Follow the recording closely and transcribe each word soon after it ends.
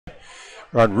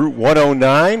We're on Route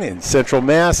 109 in Central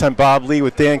Mass. I'm Bob Lee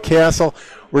with Dan Castle.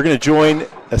 We're going to join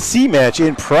a C match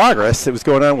in progress that was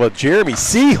going on while Jeremy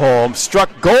Seaholm struck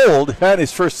gold, had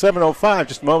his first 705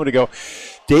 just a moment ago.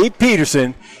 Dave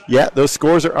Peterson, yeah, those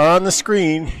scores are on the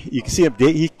screen. You can see him.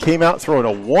 He came out throwing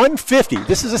a 150.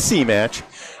 This is a C match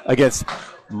against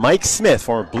Mike Smith,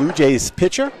 former Blue Jays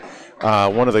pitcher,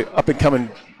 one of the up-and-coming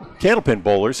candlepin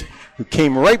bowlers, who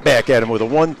came right back at him with a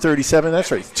 137.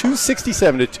 That's right,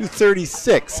 267 to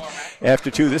 236 after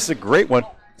two. This is a great one.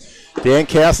 Dan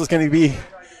Castle is going to be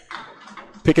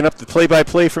picking up the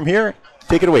play-by-play from here.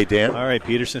 Take it away, Dan. All right,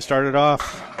 Peterson started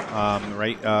off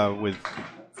with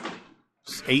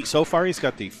 8 so far. He's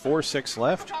got the 4-6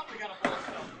 left. I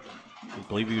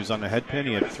believe he was on the head pin.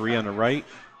 He had 3 on the right.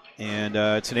 And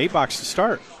it's an 8-box to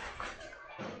start.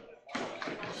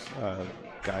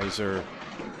 Guys are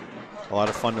a lot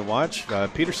of fun to watch.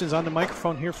 Peterson's on the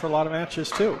microphone here for a lot of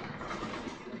matches, too.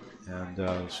 And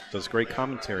does great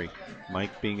commentary.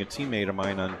 Mike being a teammate of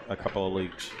mine on a couple of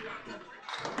leagues.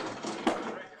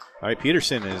 All right,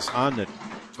 Peterson is on the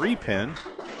 3-pin.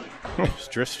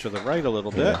 Just drifts to the right a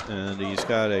little bit, and he's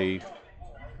got a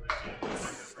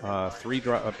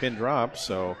 3-pin drop,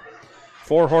 so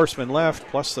 4 horsemen left,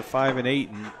 plus the 5 and 8,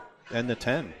 and the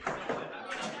 10.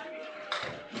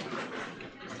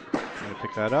 Going to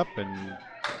pick that up and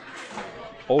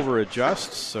over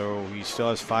adjust, so he still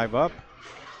has 5 up.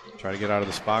 Try to get out of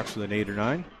this box with an 8 or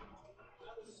 9.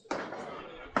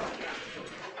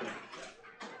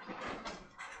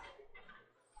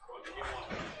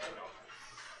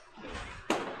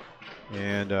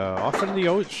 And off into the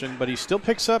ocean, but he still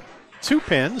picks up 2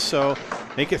 pins, so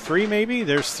make it 3 maybe.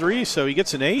 There's 3, so he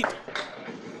gets an 8.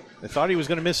 I thought he was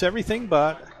going to miss everything,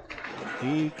 but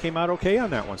he came out okay on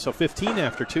that one. So 15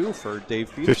 after 2 for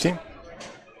Dave Peterson. 15?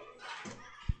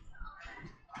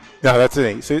 No, that's an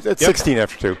 8. So that's 16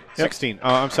 after 2. Yep. 16.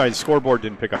 I'm sorry, the scoreboard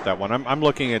didn't pick up that one. I'm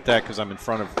looking at that because I'm in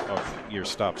front of your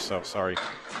stuff, so sorry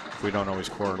if we don't always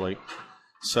correlate.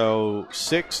 So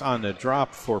 6 on the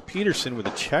drop for Peterson with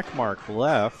a check mark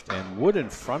left and wood in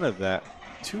front of that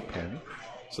 2-pin.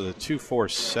 So the 2, 4,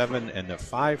 7 and the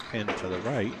 5-pin to the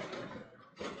right.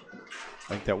 I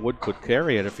think that wood could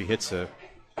carry it if he hits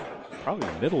probably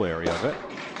the middle area of it.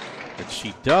 But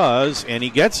she does, and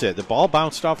he gets it. The ball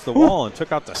bounced off the wall and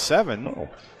took out the 7. Oh.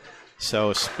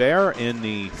 So spare in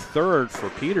the 3rd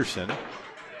for Peterson.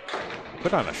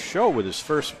 Put on a show with his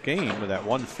first game with that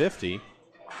 150.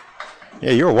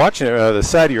 Yeah, you were watching it the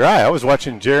side of your eye. I was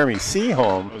watching Jeremy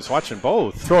Seaholm. I was watching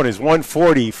both. Throwing his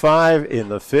 145 in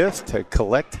the 5th to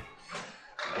collect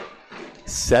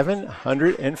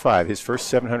 705. His first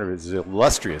 700 of his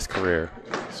illustrious career.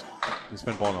 He's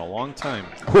been bowling a long time.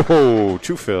 Oh,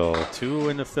 2 fill. 2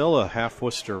 in the fill, a half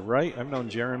Worcester right. I've known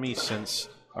Jeremy since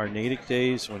our Natick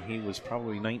days when he was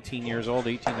probably 19 years old,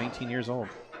 18, 19 years old.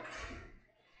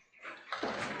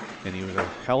 And he was a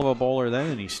hell of a bowler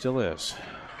then, and he still is.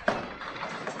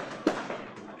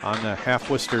 On the half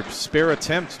Worcester spare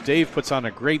attempt, Dave puts on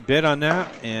a great bid on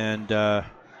that and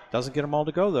doesn't get them all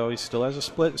to go, though. He still has a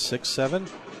split, 6-7.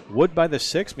 Wood by the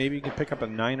 6. Maybe you can pick up a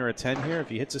 9 or a 10 here. If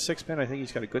he hits a 6-pin, I think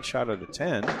he's got a good shot at a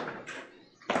 10.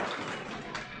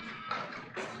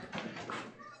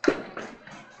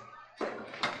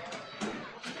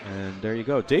 And there you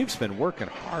go. Dave's been working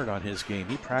hard on his game.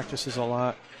 He practices a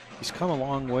lot. He's come a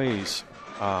long ways.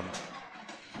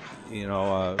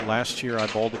 Last year I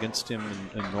bowled against him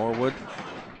in Norwood,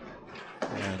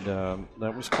 and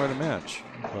that was quite a match.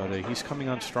 But he's coming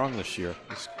on strong this year.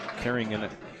 He's carrying in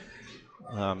it,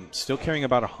 still carrying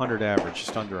about 100 average,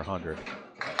 just under 100.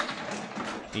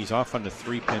 He's off on the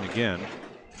 3-pin again.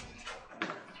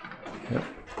 Yep.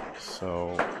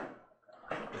 So,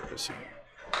 let's see.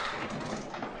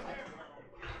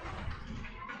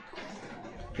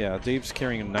 Yeah, Dave's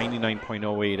carrying a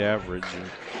 99.08 average and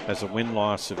has a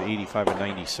win-loss of 85 and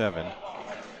 97.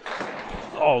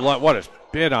 Oh, what a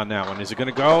bid on that one. Is it going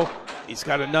to go? He's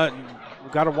got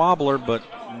a wobbler, but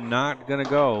not going to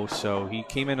go. So he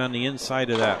came in on the inside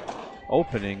of that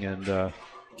opening and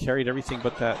carried everything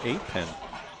but that 8-pin.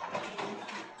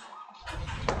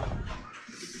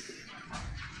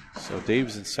 So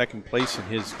Dave's in second place in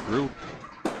his group.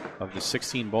 Of the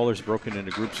 16 bowlers broken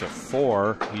into groups of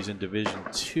 4, he's in Division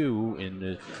 2 in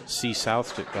the C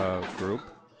South group,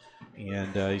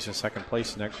 and he's in second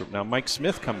place in that group. Now Mike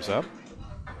Smith comes up.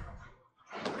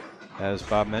 As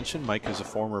Bob mentioned, Mike is a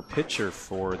former pitcher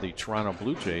for the Toronto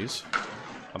Blue Jays,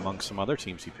 among some other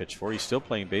teams he pitched for. He's still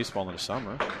playing baseball in the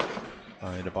summer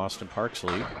in the Boston Parks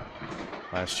League.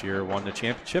 Last year won the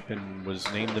championship and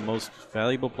was named the most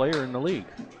valuable player in the league.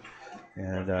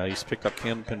 And he's picked up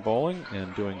candlepin bowling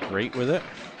and doing great with it.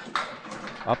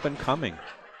 up and coming.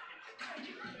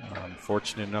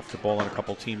 Fortunate enough to bowl on a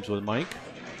couple teams with Mike.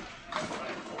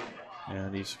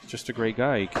 And he's just a great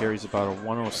guy. He carries about a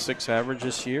 106 average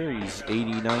this year. He's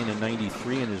 89 and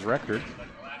 93 in his record.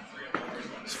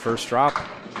 His first drop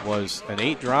was an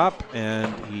 8 drop,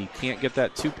 and he can't get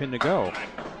that 2-pin to go.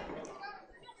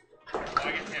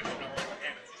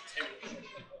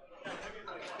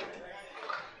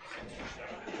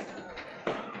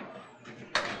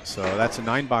 So that's a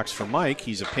 9 box for Mike.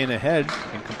 He's a pin ahead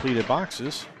in completed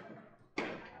boxes.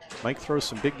 Mike throws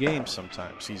some big games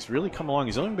sometimes. He's really come along.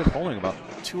 He's only been bowling about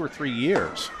 2 or 3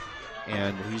 years.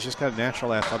 And he's just got a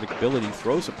natural athletic ability.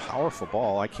 Throws a powerful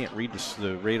ball. I can't read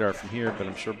the radar from here, but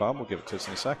I'm sure Bob will give it to us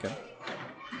in a second.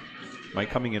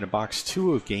 Mike coming into box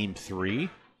 2 of game 3.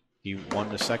 He won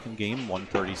the second game,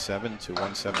 137 to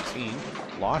 117.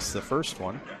 Lost the first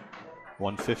one,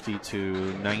 150 to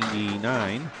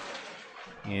 99.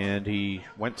 And he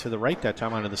went to the right that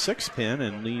time onto the 6th pin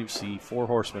and leaves the 4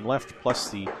 horsemen left plus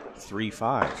the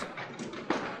 3-5.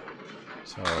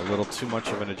 So a little too much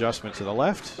of an adjustment to the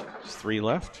left. It's 3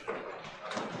 left.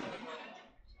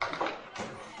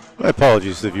 My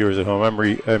apologies to the viewers at home. I'm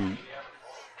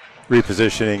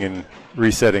repositioning and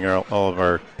resetting all of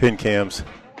our pin cams.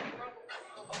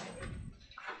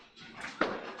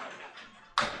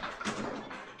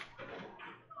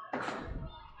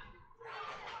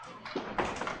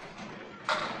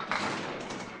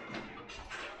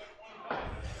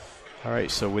 All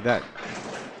right, so with that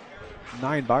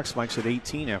 9 box, Mike's at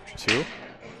 18 after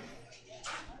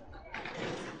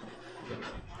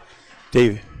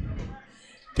 2.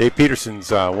 Dave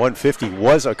Peterson's 150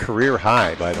 was a career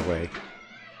high, by the way.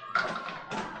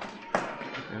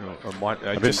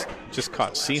 I just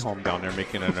caught Seaholm down there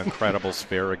making an incredible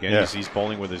spare again. Yeah. He's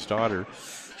bowling with his daughter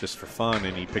just for fun,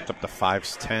 and he picked up the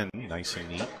 5-10, nice and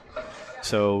neat.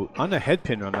 So on the head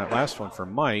pin on that last one for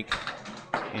Mike,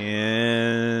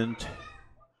 and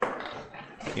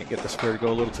can't get the spare to go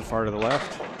a little too far to the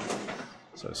left.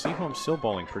 So Seaholm's still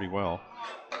bowling pretty well.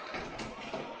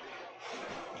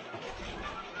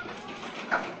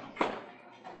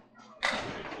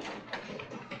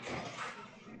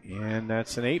 And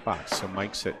that's an 8 box. So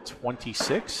Mike's at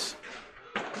 26.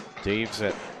 Dave's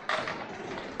at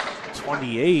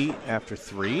 28 after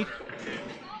 3.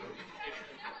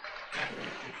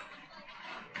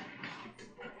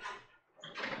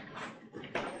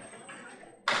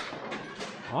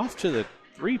 Off to the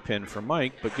 3-pin for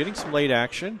Mike, but getting some late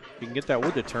action. He can get that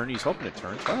wood to turn. He's hoping it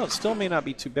turns. Well, it still may not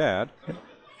be too bad.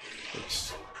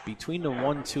 It's between the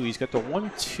 1-2. He's got the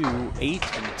 1-2,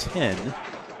 8, and 10.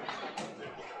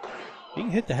 He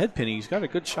can hit the head pin. He's got a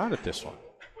good shot at this one.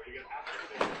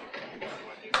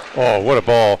 Oh, what a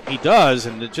ball. He does,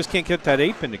 and it just can't get that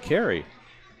 8-pin to carry.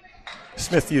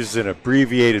 Smith uses an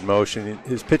abbreviated motion.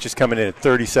 His pitch is coming in at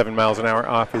 37 miles an hour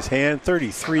off his hand,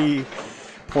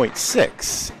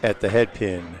 33.6 at the head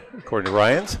pin, according to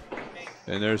Ryan's.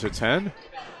 And there's a 10.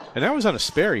 And that was on a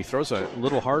spare. He throws a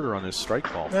little harder on his strike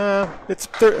ball. It's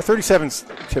 37.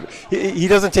 He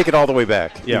doesn't take it all the way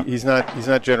back. Yeah. He's not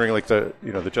generating like the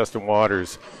Justin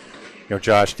Waters,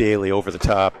 Josh Daly over the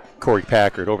top, Corey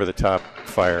Packard over the top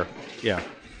fire. Yeah.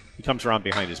 He comes around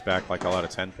behind his back like a lot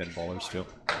of 10-pin bowlers do.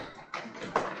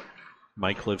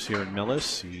 Mike lives here in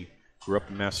Millis. He grew up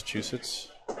in Massachusetts.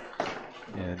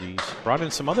 And he's brought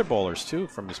in some other bowlers, too,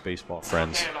 from his baseball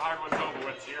friends.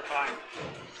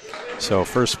 So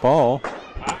first ball.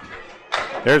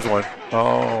 There's one.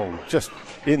 Oh, just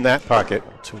in that pocket.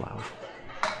 Too loud.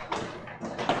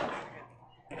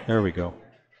 There we go.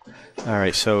 All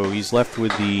right, so he's left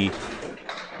with the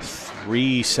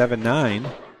 3-7-9.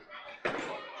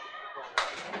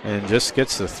 And just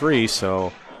gets the 3,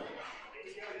 so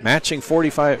matching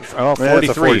 45. Oh,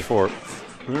 43.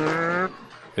 44.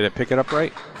 Did it pick it up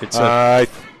right? It's no,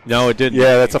 it didn't.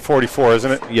 Yeah, that's a 44,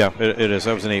 isn't it? Yeah, it is.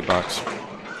 That was an 8 box.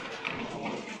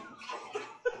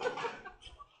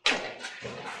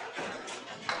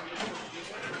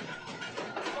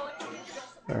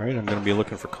 All right, I'm going to be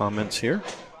looking for comments here.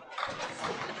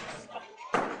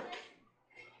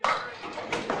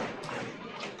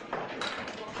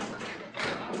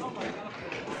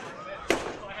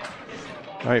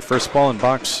 All right, first ball in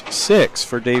box 6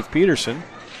 for Dave Peterson.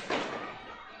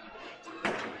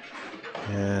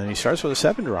 And he starts with a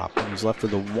 7 drop, and he's left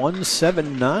with a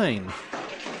 1-7-9.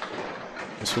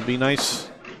 This will be nice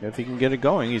if he can get it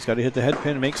going. He's got to hit the head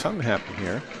pin and make something happen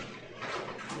here.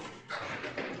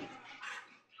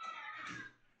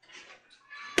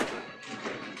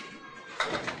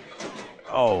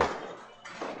 Oh,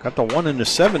 got the 1 and the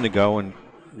 7 to go, and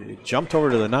it jumped over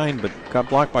to the 9, but got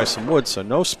blocked by some wood, so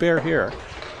no spare here.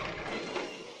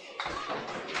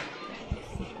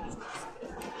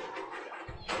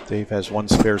 Dave has one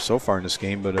spare so far in this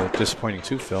game, but a disappointing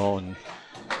 2 fill, and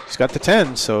he's got the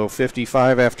 10, so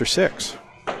 55 after 6.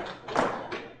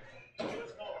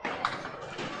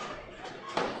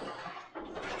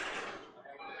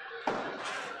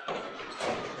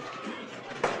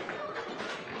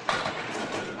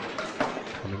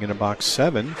 Coming into box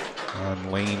 7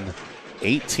 on lane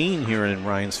 18 here in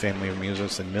Ryan's Family of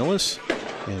Music and Millis,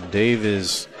 and Dave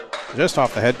is just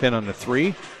off the head pin on the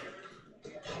 3.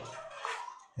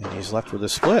 And he's left with a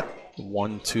split.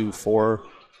 1, 2, 4,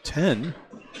 10.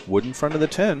 Wood in front of the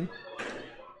 10.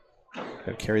 Got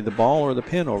to carry the ball or the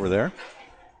pin over there.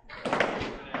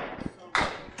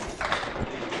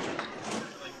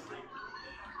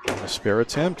 And a spare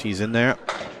attempt. He's in there.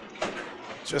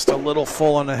 Just a little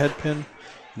full on the head pin.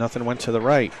 Nothing went to the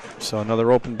right. So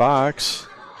another open box.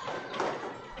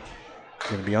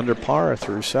 Going to be under par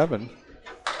through 7.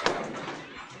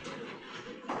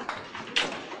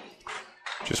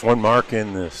 Just one mark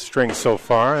in the string so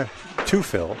far, 2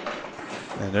 fill.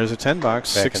 And there's a 10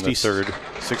 box, Back in the third.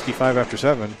 65 after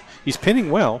 7. He's pinning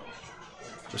well.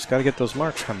 Just got to get those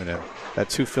marks coming in. That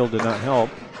 2 fill did not help.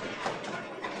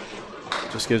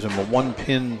 Just gives him a 1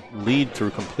 pin lead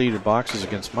through completed boxes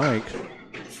against Mike.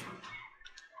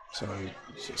 So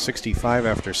 65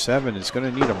 after 7 is going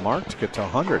to need a mark to get to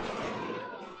 100.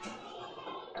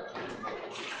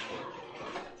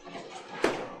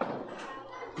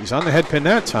 He's on the head pin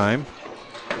that time.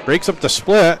 Breaks up the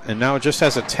split, and now it just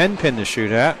has a 10 pin to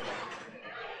shoot at.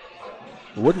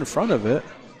 Wood in front of it.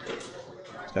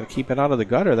 He's got to keep it out of the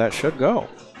gutter. That should go.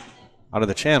 Out of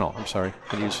the channel. I'm sorry.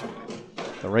 I use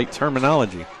the right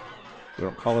terminology. We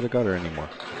don't call it a gutter anymore.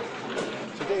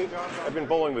 So Dave, I've been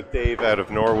bowling with Dave out of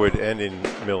Norwood and in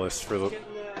Millis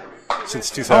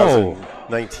since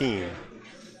 2019.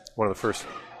 One of the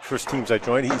first teams I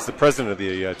joined. He's the president of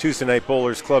the Tuesday Night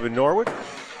Bowlers Club in Norwood.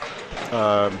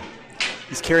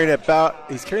 He's carrying I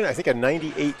think a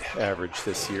 98 average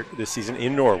this season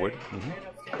in Norwood,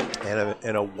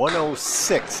 and a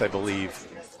 106, I believe.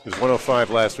 It was 105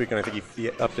 last week, and I think he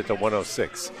upped it to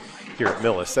 106 here at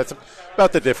Millis. That's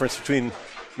about the difference between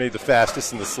maybe the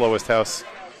fastest and the slowest house,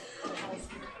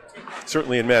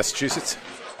 certainly in Massachusetts.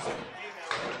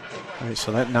 All right,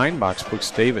 so that 9 box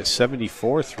puts Dave at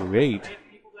 74 through 8.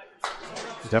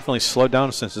 Definitely slowed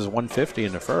down since his 150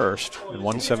 in the first and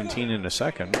 117 in the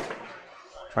second.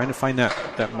 Trying to find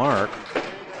that mark.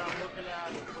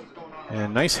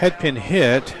 And nice head pin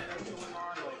hit.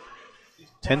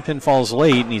 10 pin falls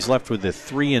late, and he's left with the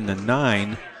 3 and the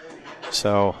 9.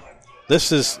 So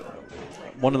this is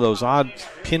one of those odd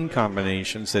pin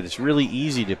combinations that it's really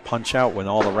easy to punch out when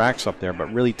all the rack's up there,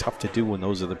 but really tough to do when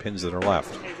those are the pins that are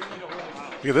left.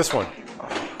 Look at this one.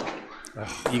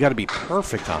 You got to be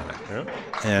perfect on it. Yeah.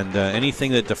 And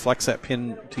anything that deflects that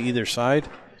pin to either side,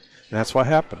 and that's what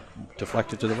happened.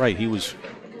 Deflected to the right. He was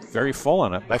very full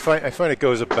on it. I find it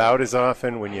goes about as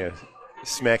often when you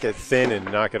smack it thin and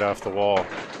knock it off the wall.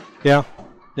 Yeah,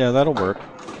 that'll work.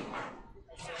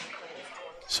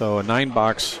 So a 9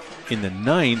 box in the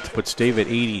 9th puts Dave at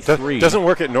 83. Doesn't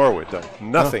work at Norwood, though.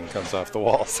 Nothing comes off the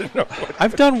walls in Norwood.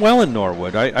 I've done well in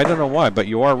Norwood. I don't know why, but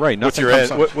you are right. What's your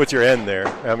end there?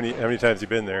 How many times have you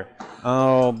been there?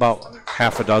 Oh, about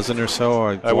half a dozen or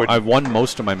so. I've won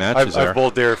most of my matches there. I've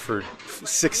bowled there for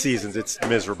 6 seasons. It's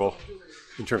miserable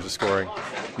in terms of scoring.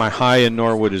 My high in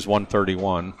Norwood is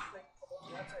 131.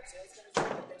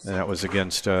 And that was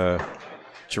against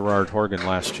Gerard Horgan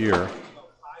last year.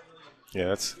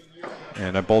 Yeah,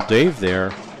 and I bowled Dave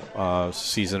there a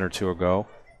season or 2 ago.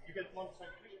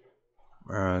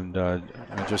 And I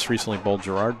just recently bowled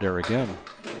Gerard there again.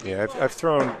 Yeah, I've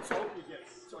thrown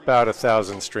about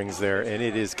 1,000 strings there, and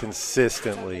it is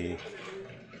consistently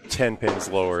 10 pins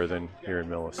lower than here in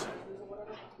Millis.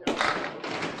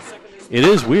 It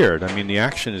is weird. I mean, the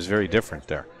action is very different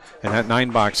there. And that 9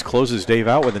 box closes Dave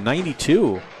out with a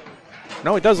 92.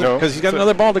 No, he doesn't, because he's got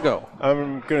another ball to go.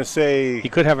 I'm going to say he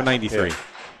could have a 93. Yeah.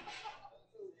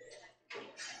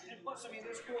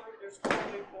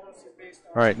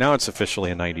 All right, now it's officially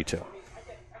a 92.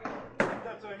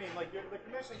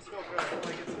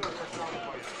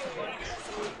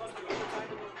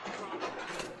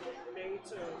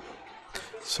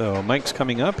 So Mike's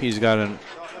coming up. He's got a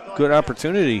good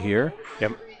opportunity here.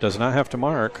 Yep. Does not have to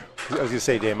mark. I was going to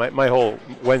say, Dan, my whole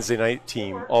Wednesday night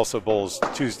team also bowls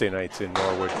Tuesday nights in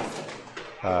Norwood.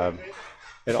 And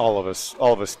all of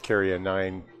us carry a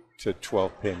 9 to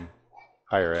 12 pin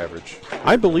higher average.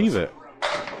 I believe it.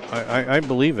 I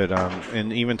believe it.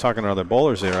 And even talking to other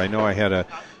bowlers there, I know I had a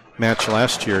match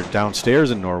last year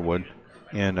downstairs in Norwood,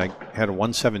 And I had a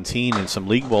 117, and some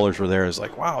league bowlers were there. It's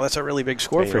like, wow, that's a really big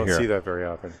score for here. You don't see that very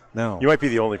often. No. You might be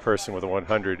the only person with a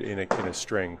 100 in a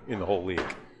string in the whole league.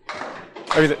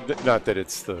 I mean, not that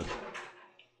it's the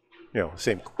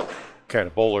same kind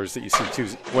of bowlers that you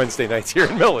see Wednesday nights here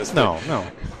in Millis. No.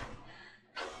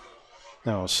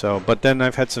 So, but then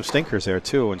I've had some stinkers there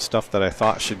too, and stuff that I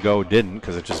thought should go didn't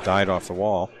because it just died off the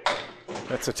wall.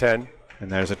 That's a 10.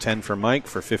 And there's a 10 for Mike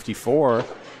for 54.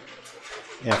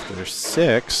 After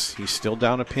 6, he's still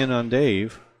down a pin on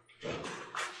Dave.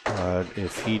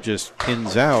 If he just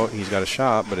pins out, he's got a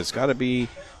shot, but it's got to be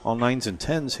all 9s and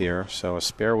 10s here, so a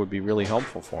spare would be really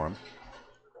helpful for him.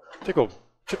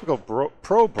 Typical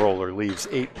pro bowler leaves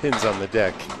 8 pins on the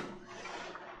deck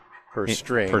per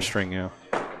string. Per string, yeah.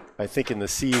 I think in the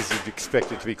C's you'd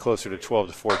expect it to be closer to 12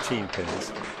 to 14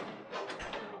 pins.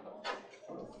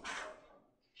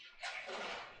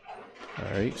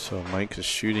 All right, so Mike is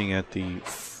shooting at the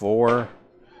 4.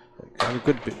 Got a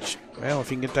good pitch. Well, if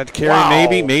he can get that carry, wow.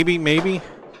 maybe.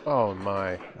 Oh,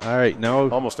 my. All right,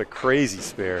 no. Almost a crazy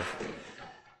spare.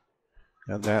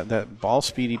 Now that ball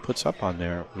speed he puts up on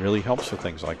there really helps with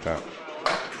things like that.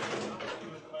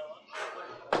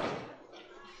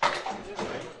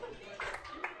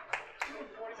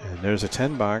 And there's a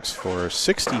 10 box for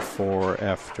 64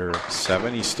 after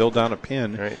 7. He's still down a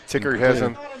pin. All right, Ticker has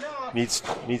him.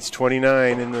 Needs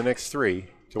 29 in the next 3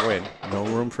 to win. No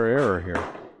room for error here.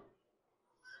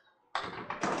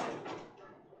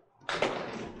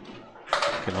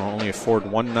 Can only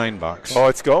afford 1 9 box. Oh,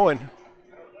 it's going.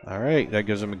 All right, that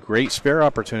gives him a great spare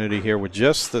opportunity here with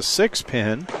just the 6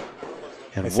 pin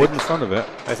and wood in front of it.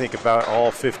 I think about all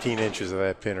 15 inches of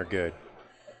that pin are good.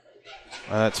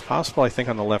 It's possible, I think,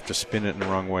 on the left to spin it in the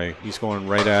wrong way. He's going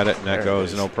right at it, and that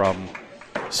goes, no problem.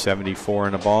 74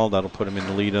 in a ball. That'll put him in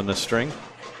the lead on the string.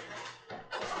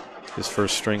 His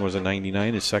first string was a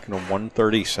 99. His second a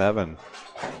 137.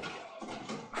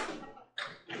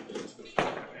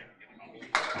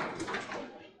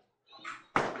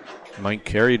 Mike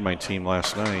carried my team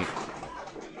last night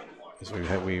as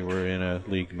we were in a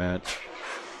league match.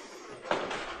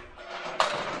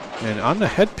 And on the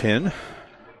head pin,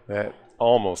 that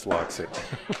almost locks it.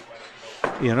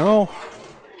 You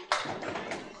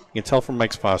can tell from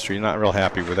Mike's posture, you're not real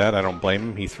happy with that. I don't blame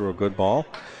him. He threw a good ball.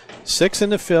 6 in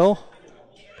the fill,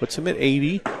 puts him at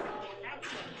 80.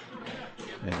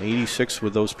 And 86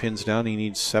 with those pins down. He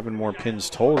needs 7 more pins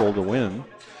total to win.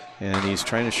 And he's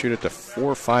trying to shoot it to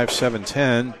 4, 5, 7,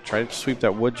 10. Try to sweep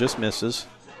that wood, just misses.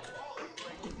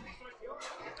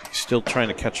 He's still trying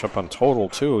to catch up on total,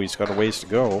 too. He's got a ways to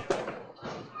go.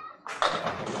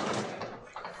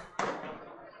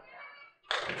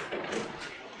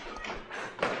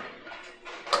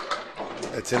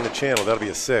 It's in the channel. That'll be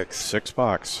a 6. 6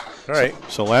 box. All right.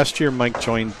 So last year, Mike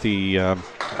joined the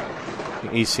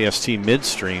ACST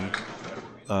midstream,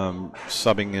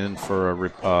 subbing in for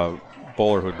a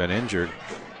bowler who had been injured.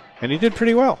 And he did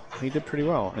pretty well.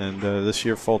 And this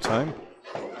year, full-time.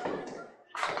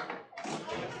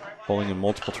 Bowling in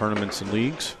multiple tournaments and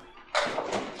leagues.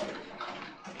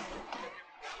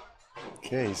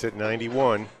 Okay, he's at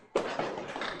 91. All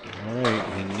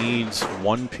right, he needs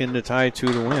 1 pin to tie, 2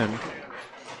 to win.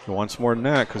 He wants more than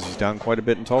that because he's down quite a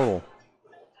bit in total.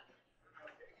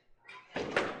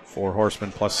 4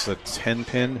 horsemen plus a 10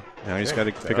 pin. Now he's got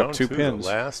to pick up 2 pins.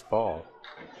 The last ball.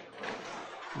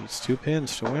 Needs 2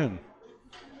 pins to win.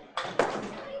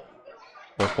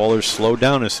 Both bowlers slow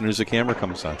down as soon as the camera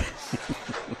comes on.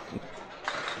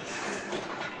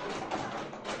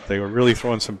 They were really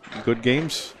throwing some good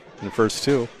games in the first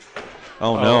 2.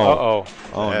 Oh, no.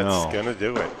 Oh, That's going to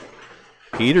do it.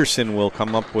 Peterson will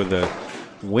come up with a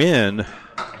win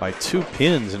by 2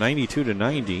 pins, 92 to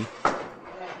 90.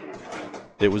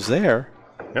 It was there.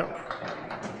 Yep.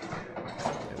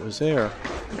 It was there.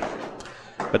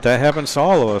 But that happens to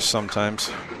all of us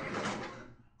sometimes.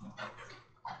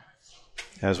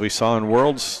 As we saw in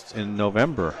Worlds in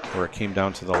November, where it came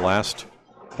down to the last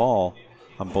ball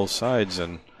on both sides,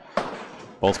 and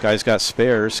both guys got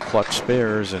spares, clutch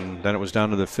spares, and then it was down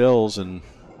to the fills, and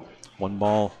 1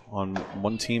 ball on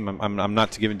one team. I'm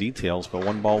not giving details, but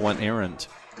 1 ball went errant.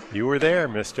 You were there,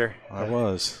 mister. I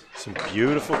was. Some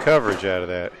beautiful coverage out of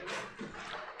that.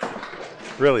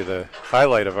 Really the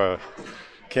highlight of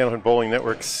Candleman Bowling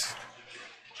Network's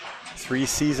 3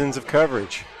 seasons of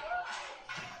coverage.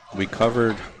 We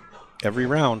covered every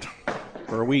round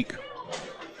for a week.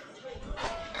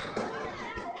 All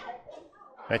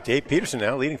right, Dave Peterson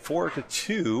now leading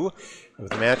 4-2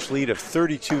 with a match lead of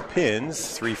 32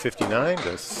 pins, 359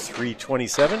 to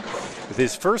 327, with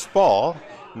his first ball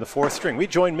in the 4th string. We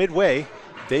joined midway.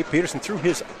 Dave Peterson threw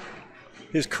his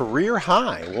his career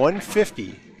high,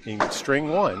 150 in string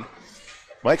 1.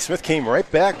 Mike Smith came right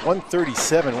back,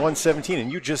 137, 117,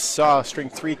 and you just saw string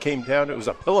 3 came down. It was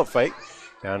a pillow fight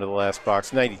down to the last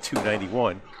box, 92,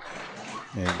 91.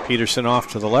 And Peterson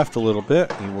off to the left a little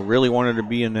bit. He really wanted to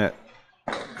be in that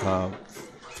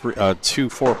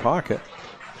 2-4 pocket.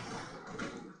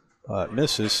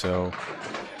 Misses, so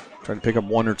trying to pick up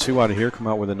 1 or 2 out of here, come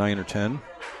out with a 9 or 10.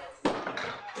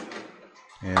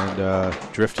 And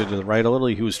drifted to the right a little.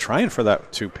 He was trying for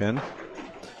that 2-pin,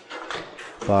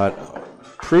 but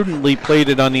prudently played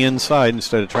it on the inside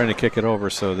instead of trying to kick it over,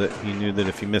 so that he knew that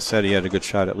if he missed that, he had a good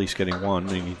shot at least getting 1.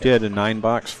 And he did. A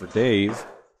 9-box for Dave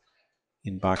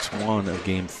in box 1 of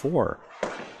game 4.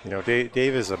 You know, Dave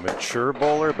is a mature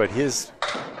bowler, but his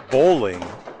bowling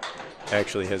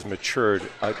actually has matured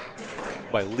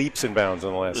by leaps and bounds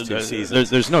in the last 2 seasons.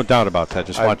 There's no doubt about that,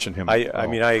 just watching him. I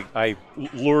mean, I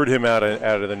lured him out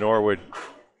of the Norwood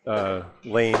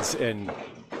lanes and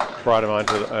brought him out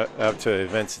to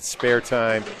events in Spare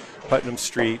Time, Putnam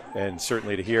Street, and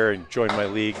certainly to here, and joined my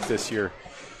league this year.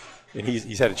 And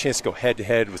he's had a chance to go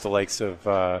head-to-head with the likes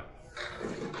of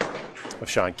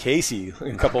Sean Casey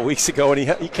a couple of weeks ago, and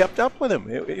he kept up with him.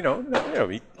 He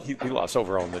lost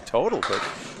overall in the total, but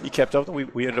he kept up.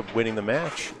 We ended up winning the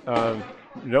match.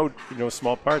 No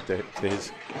small part to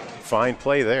his fine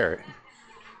play there.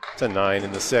 It's a 9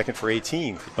 in the second for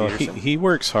 18. For he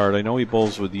works hard. I know he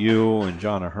bowls with you and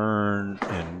John Ahern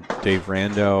and Dave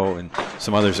Rando and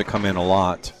some others that come in a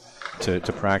lot to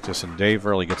practice, and Dave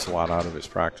really gets a lot out of his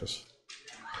practice.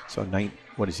 So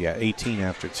what is he at? 18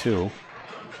 after 2.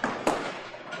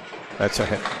 That's a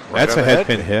hit. That's a head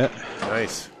pin hit.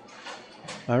 Nice.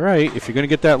 All right, if you're going to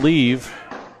get that leave.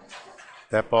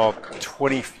 That ball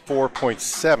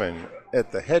 24.7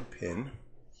 at the head pin.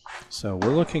 So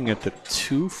we're looking at the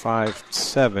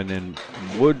 2-5-7, and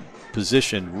Wood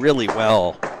positioned really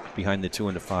well behind the 2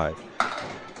 and the 5.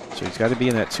 So he's got to be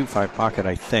in that 2-5 pocket,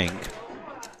 I think.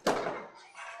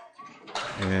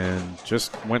 And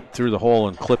just went through the hole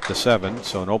and clipped the 7,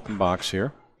 so an open box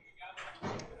here.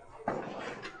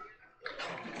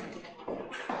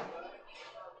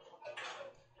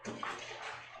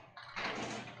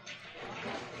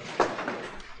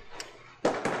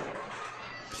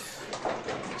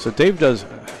 So Dave does.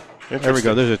 There we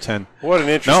go. There's a 10. What an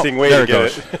interesting way to get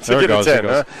it. There it goes.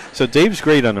 So Dave's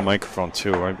great on the microphone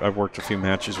too. I've worked a few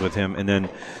matches with him, and then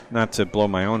not to blow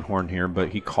my own horn here, but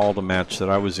he called a match that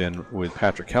I was in with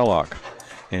Patrick Kellock,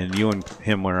 and you and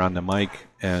him were on the mic,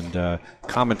 and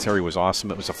commentary was awesome.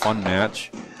 It was a fun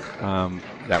match.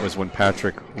 That was when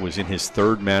Patrick was in his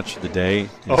 3rd match of the day.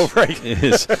 Right.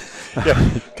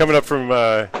 Coming up from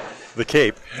the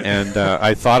Cape. And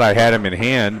I thought I had him in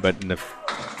hand, but in the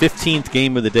 15th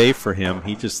game of the day for him,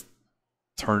 he just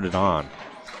turned it on.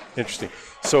 Interesting.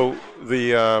 So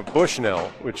the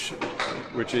Bushnell, which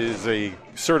is a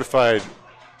certified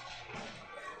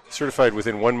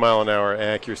within 1 mile an hour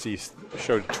accuracy,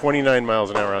 showed 29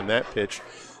 miles an hour on that pitch.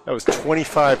 That was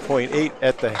 25.8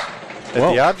 at the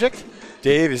object.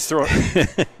 Dave is throwing.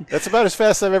 That's about as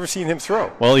fast as I've ever seen him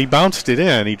throw. Well, he bounced it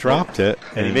in. He dropped it.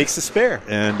 And he makes the spare.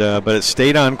 And but it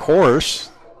stayed on course.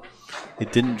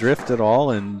 It didn't drift at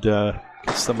all, and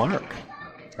gets the mark.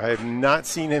 I have not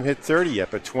seen him hit 30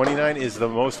 yet, but 29 is the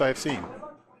most I've seen.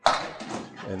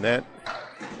 And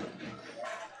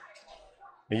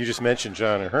you just mentioned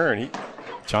John Ahern.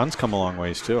 John's come a long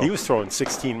ways, too. He was throwing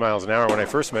 16 miles an hour when I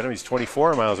first met him. He's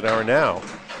 24 miles an hour now.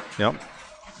 Yep.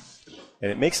 And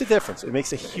it makes a difference. It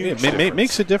makes a huge difference. It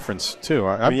makes a difference, too.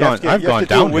 I've gone downhill.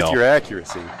 Do it with your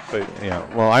accuracy. But yeah.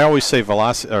 Well, I always say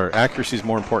accuracy is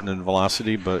more important than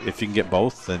velocity, but if you can get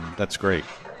both, then that's great.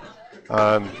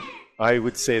 I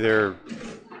would say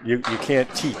you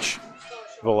can't teach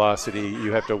velocity.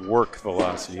 You have to work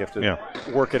velocity. You have to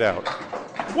work it out.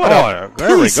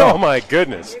 There we go. Oh, my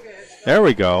goodness. There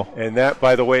we go. And that,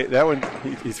 by the way, that one,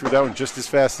 he threw that one just as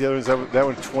fast. The other ones, that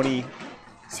one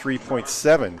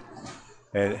 23.7.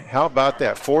 And how about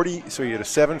that? 40, so you had a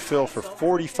 7 fill for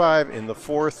 45 in the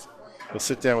 4th. He'll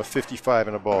sit down with 55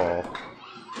 in a ball.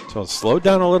 So it slowed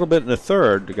down a little bit in the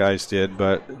 3rd, the guys did,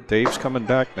 but Dave's coming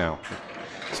back now.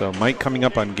 So Mike coming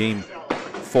up on game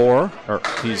 4, or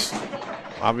he's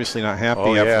obviously not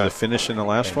happy after the finish in the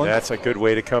last one. That's a good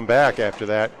way to come back after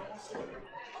that.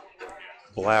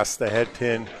 Blast the head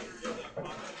pin.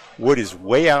 Wood is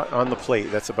way out on the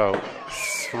plate. That's about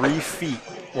 3 feet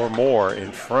or more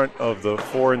in front of the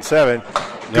 4 and 7.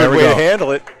 Good way to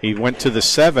handle it. He went to the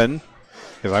 7.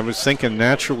 Because I was thinking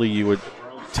naturally you would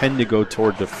tend to go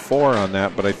toward the 4 on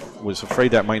that, but I was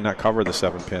afraid that might not cover the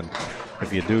 7 pin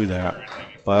if you do that.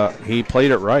 But he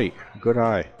played it right. Good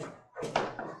eye.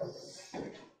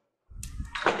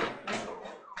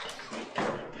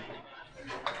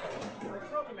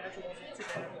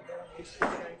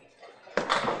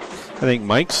 think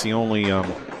Mike's the only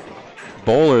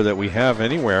bowler that we have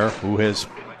anywhere who has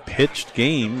pitched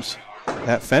games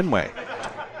at Fenway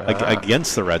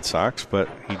against the Red Sox, but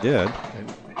he did.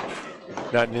 And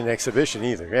not in an exhibition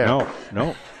either. Yeah.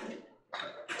 No.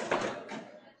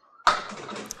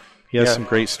 He has some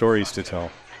great stories to tell.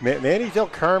 Manny Del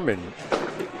Carmen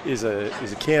is a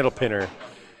candle pinner.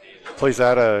 Plays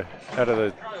out of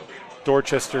the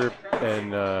Dorchester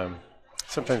and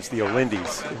sometimes the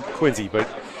Olindies in Quincy, but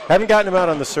haven't gotten him out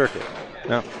on the circuit.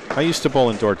 No, I used to bowl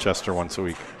in Dorchester once a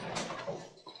week.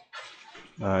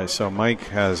 So Mike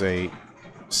has a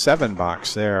 7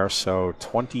 box there, so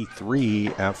 23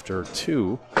 after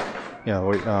 2.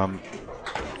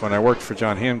 When I worked for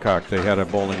John Hancock, they had a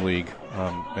bowling league,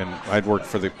 and I'd worked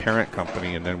for the parent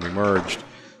company, and then we merged.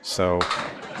 So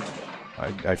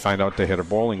I find out they had a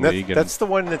bowling league. That's the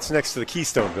one that's next to the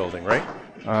Keystone building, right?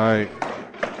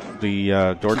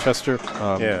 The Dorchester.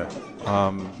 Yeah.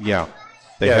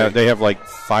 They have like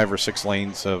 5 or 6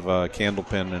 lanes of candle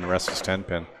pin, and the rest is 10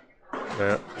 pin.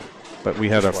 Yeah. But we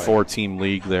had a 4-team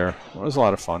league there. It was a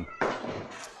lot of fun.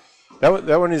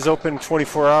 That one is open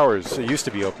 24 hours. It used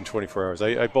to be open 24 hours.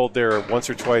 I bowled there once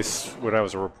or twice when I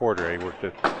was a reporter. I worked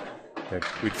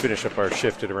we'd finish up our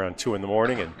shift at around 2 in the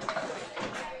morning, and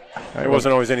there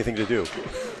wasn't always anything to do.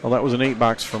 Well, that was an 8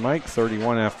 box for Mike,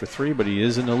 31 after 3, but he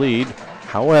is in the lead.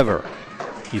 However,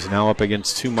 he's now up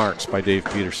against 2 marks by Dave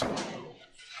Peterson.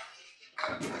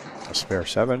 A spare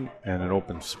 7 and an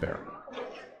open spare.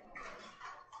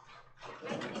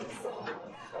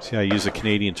 See, I use a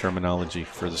Canadian terminology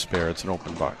for the spare. It's an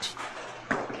open box.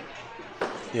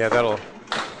 Yeah, that'll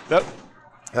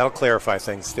clarify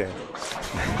things, Stan.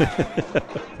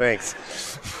 Thanks.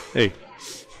 Hey.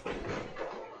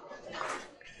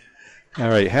 All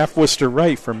right, half Worcester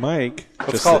right for Mike.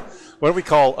 What do we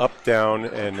call up, down,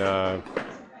 and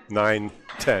 9,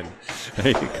 10? There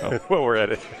you go. Well, we're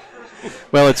at it.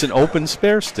 Well, it's an open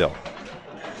spare still.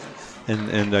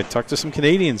 And I talked to some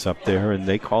Canadians up there, and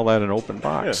they call that an open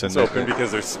box. Yeah, it's open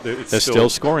because there's still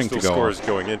scoring to go. Scores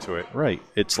going into it. Right.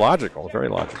 It's logical, very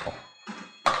logical.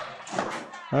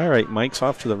 All right, Mike's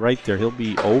off to the right there. He'll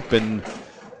be open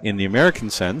in the American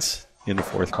sense in the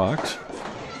 4th box.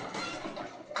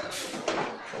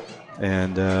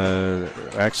 And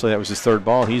actually, that was his 3rd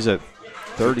ball. He's at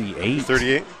 38.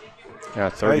 38? Yeah,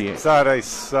 38. I thought I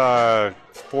saw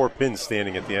 4 pins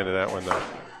standing at the end of that one, though.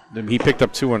 He picked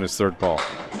up 2 on his 3rd ball.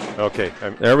 Okay.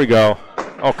 There we go.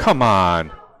 Oh, come on.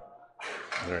 All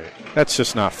right. That's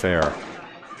just not fair.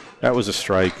 That was a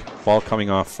strike. Ball coming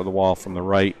off for the wall from the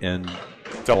right and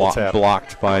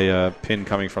blocked by a pin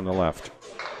coming from the left.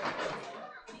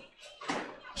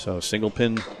 So single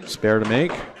pin spare to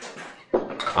make.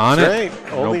 On it.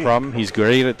 No problem. He's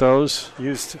great at those.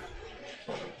 Used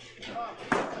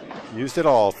it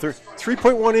all.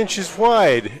 3.1 inches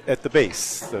wide at the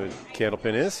base, the candle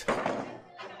pin is.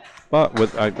 But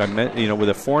with with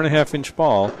a 4.5-inch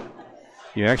ball,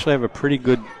 you actually have a pretty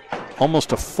good,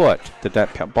 almost a foot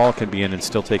that ball can be in and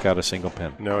still take out a single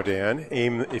pin. No, Dan.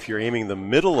 If you're aiming the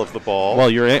middle of the ball. Well,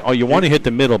 you want to hit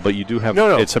the middle, but you do have.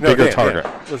 It's a bigger target.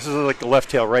 Dan. This is like the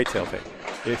left tail, right tail thing.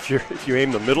 If you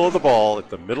aim the middle of the ball at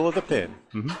the middle of the pin,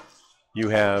 you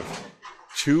have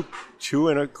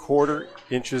 2.25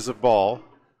 inches of ball,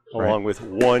 along with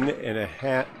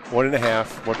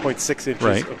 1.6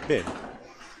 inches of pin.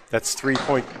 That's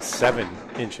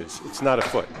 3.7 inches. It's not a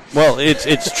foot. Well,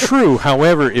 it's true.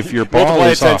 However, if your ball multiply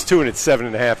is it times off, 2 and it's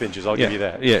 7.5 inches. I'll give you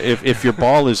that. Yeah, if your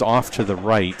ball is off to the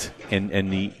right and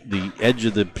the edge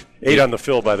of the 8 on the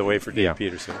fill, by the way, for Dave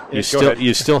Peterson. You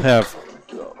still have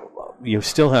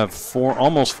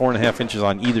almost 4.5 inches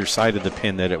on either side of the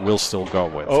pin that it will still go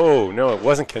with. Oh no, it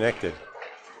wasn't connected.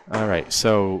 All right,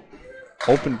 so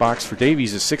open box for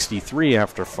Davies is 63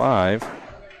 after 5.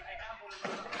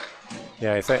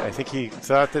 Yeah, I think he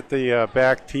thought that the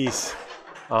back piece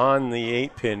on the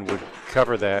 8-pin would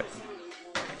cover that.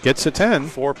 Gets a 10.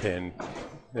 4-pin.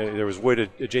 There was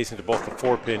wood adjacent to both the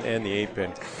 4-pin and the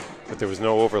 8-pin, but there was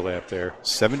no overlap there.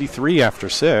 73 after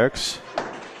 6.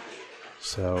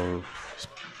 So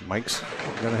Mike's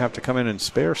going to have to come in and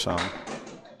spare some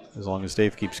as long as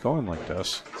Dave keeps going like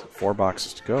this. 4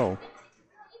 boxes to go.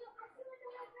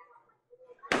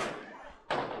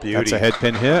 Beauty. That's a head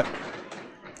pin hit.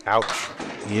 Ouch.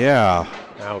 Yeah.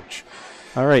 Ouch.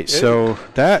 All right, so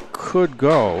that could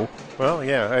go. Well,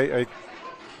 yeah,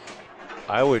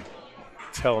 I would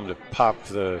tell him to pop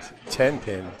the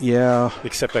 10-pin. Yeah.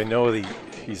 Except I know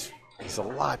he's a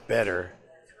lot better.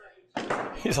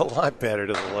 He's a lot better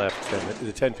to the left than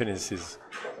the 10-pin is his.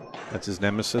 That's his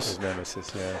nemesis? His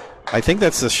nemesis, yeah. I think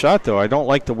that's the shot, though. I don't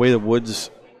like the way the wood's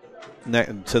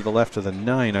to the left of the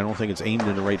 9. I don't think it's aimed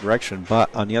in the right direction.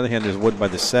 But on the other hand, there's wood by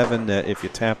the 7 that if you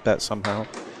tap that somehow,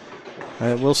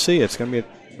 we'll see. It's going to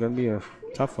be a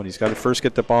tough one. He's got to first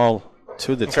get the ball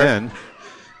to the 10.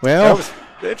 Well, that was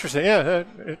interesting. Yeah,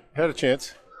 it had a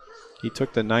chance. He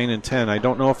took the 9 and 10. I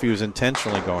don't know if he was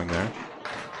intentionally going there.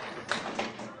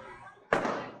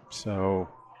 So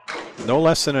no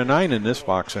less than a 9 in this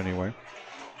box anyway.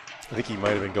 I think he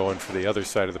might have been going for the other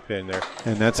side of the pin there.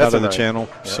 And that's out of the channel,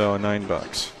 so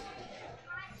 $9.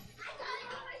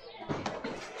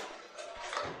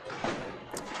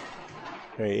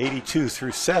 Okay, 82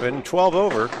 through 7, 12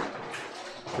 over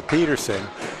for Peterson.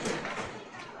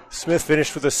 Smith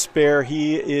finished with a spare.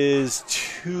 He is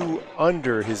 2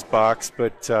 under his box,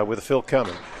 but with a fill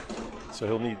coming. So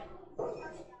he'll need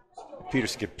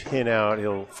Peterson can pin out.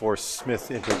 He'll force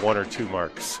Smith into 1 or 2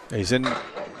 marks. He's in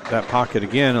that pocket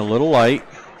again, a little light.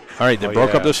 All right, they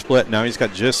broke up the split. Now he's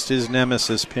got just his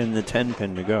nemesis pin, the 10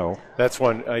 pin to go. That's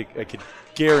one I could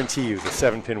guarantee you the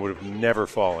 7 pin would have never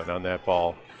fallen on that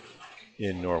ball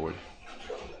in Norwood.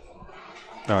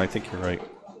 No, I think you're right.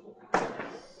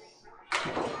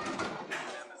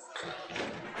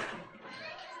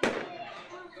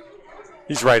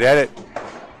 He's right at it.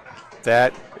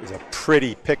 That is a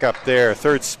pretty pickup there.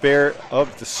 3rd spare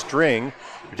of the string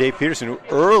for Dave Peterson, who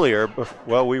earlier,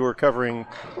 well, we were covering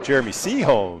Jeremy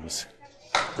Seaholm's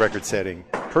record-setting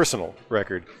personal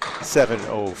record,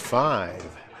 7:05.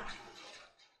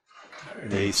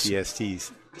 The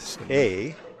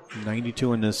ACST-C.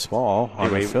 92 in this ball.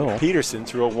 Anyway, Peterson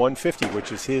threw a 150,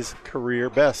 which is his career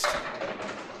best.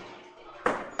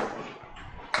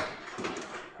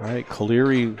 All right,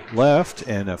 Cleary left,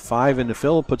 and a 5 in the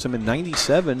fill puts him in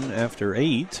 97 after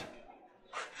 8.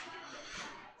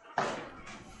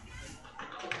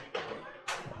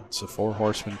 It's a 4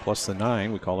 horseman plus the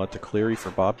 9. We call that the Cleary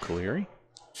for Bob Cleary.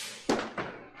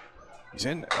 He's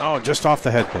in. Oh, just off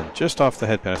the headpin. Just off the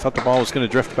headpin. I thought the ball was going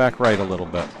to drift back right a little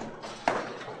bit.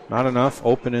 Not enough.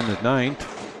 Open in the 9th.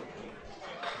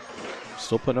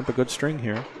 Still putting up a good string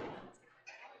here.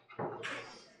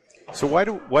 So why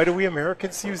do we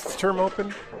Americans use the term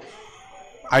open?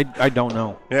 I don't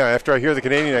know. Yeah, after I hear the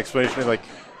Canadian explanation, I'm like,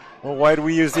 well, why do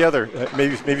we use the other?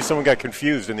 Maybe someone got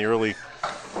confused in the early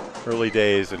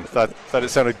days and thought it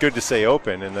sounded good to say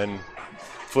open, and then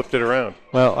flipped it around.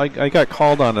 Well, I got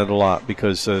called on it a lot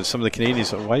because some of the Canadians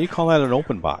said, why do you call that an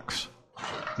open box?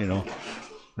 You know,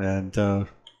 and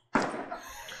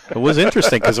it was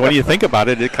interesting because when you think about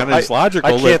it, it kind of is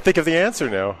logical. I can't think of the answer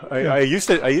now. I used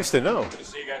to know.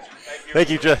 Thank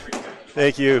you, Jeff.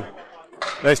 Thank you.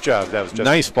 Nice job. That was Justin.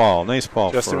 Nice ball. Nice ball.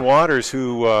 Justin Waters,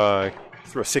 who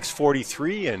threw a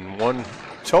 643 and won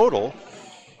total,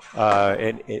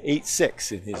 and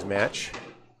 8-6 in his match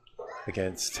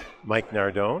against Mike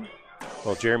Nardone.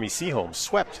 Well, Jeremy Seaholm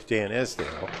swept Dan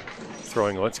Esdale,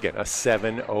 throwing once again a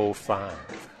 7:05.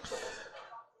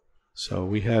 So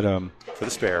we had for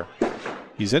the spare.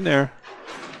 He's in there.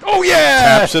 Oh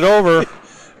yeah! Taps it over.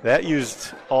 That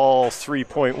used all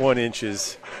 3.1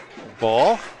 inches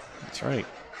ball. That's right.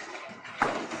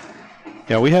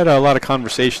 Yeah, we had a lot of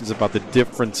conversations about the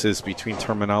differences between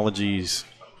terminologies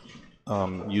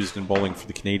used in bowling for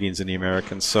the Canadians and the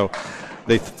Americans. So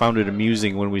they found it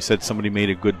amusing when we said somebody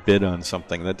made a good bid on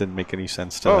something. That didn't make any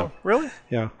sense to them. Oh, really?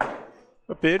 Yeah.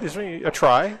 A bid? Is it a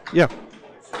try? Yeah.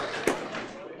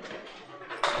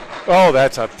 Oh,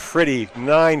 that's a pretty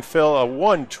 9 fill, a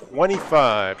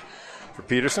 125 for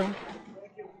Peterson.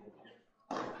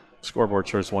 Scoreboard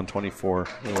shows 124.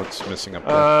 What's missing up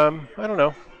there? I don't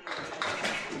know.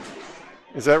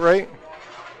 Is that right?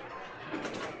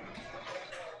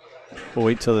 We'll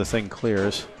wait till the thing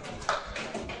clears.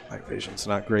 My vision's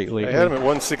not great lately. I had him at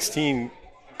 116.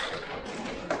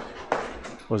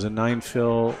 Was a 9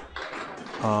 fill,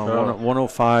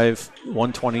 105,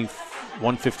 120,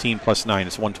 115 plus 9.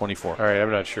 It's 124. All right,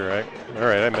 I'm not sure. All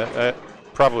right, I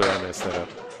messed that up.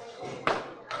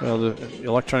 Well, the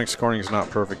electronic scoring is not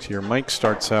perfect here. Mike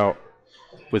starts out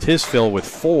with his fill with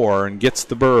 4 and gets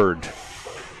the bird.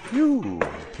 Ooh,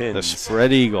 pins. The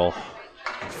spread eagle.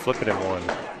 Flipping him one.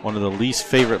 One of the least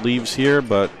favorite leaves here,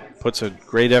 but puts a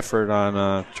great effort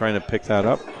on trying to pick that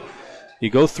up.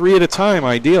 You go 3 at a time,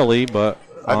 ideally, but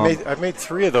I've made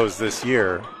 3 of those this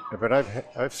year, but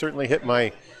I've certainly hit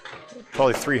my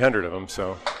probably 300 of them.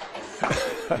 So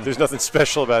there's nothing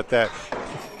special about that.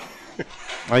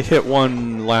 I hit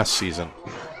one last season.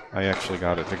 I actually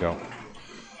got it to go.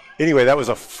 Anyway, that was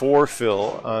a 4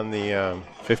 fill on the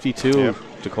 52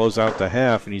 to close out the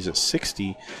half, and he's at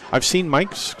 60. I've seen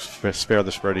Mike spare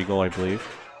the spread eagle, I believe.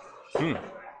 All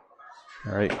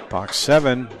right, box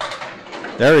 7.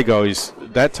 There he goes.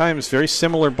 That time is very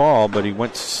similar ball, but he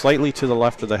went slightly to the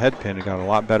left of the head pin and got a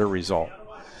lot better result.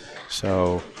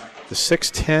 So the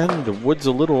 610, the wood's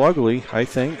a little ugly, I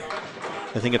think.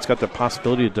 I think it's got the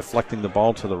possibility of deflecting the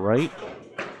ball to the right.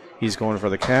 He's going for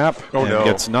the cap and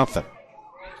gets nothing.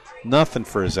 Nothing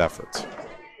for his efforts.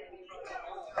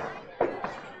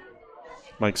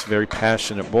 Mike's a very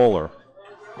passionate bowler.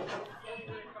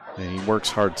 And he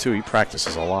works hard, too. He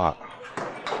practices a lot.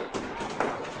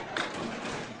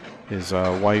 His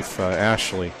wife,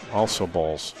 Ashley, also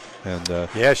bowls. And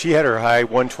yeah, she had her high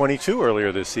 122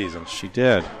 earlier this season. She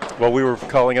did. Well, we were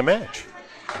calling a match.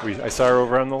 I saw her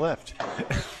over on the left.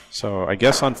 So I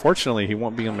guess, unfortunately, he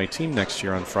won't be on my team next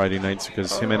year on Friday nights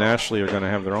because him and Ashley are going to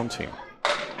have their own team.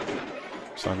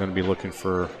 So I'm going to be looking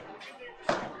for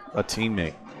a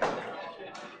teammate.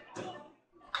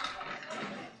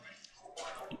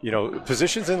 You know,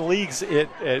 positions in leagues at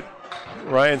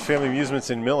Ryan's Family Amusements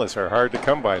in Millis are hard to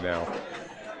come by now.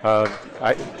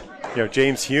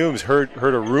 James Humes heard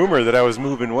a rumor that I was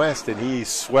moving west, and he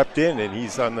swept in, and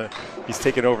he's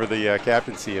taken over the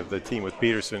captaincy of the team with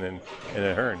Peterson and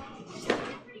Ahern.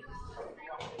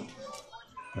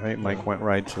 All right, Mike went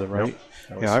right to the right.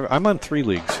 Nope. Yeah, I'm on 3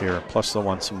 leagues here, plus the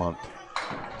once a month.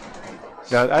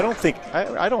 Now, I don't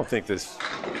think this.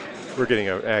 We're getting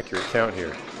an accurate count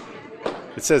here.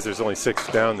 It says there's only 6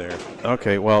 down there.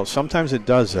 Okay, well, sometimes it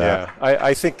does that. Yeah,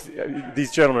 I think these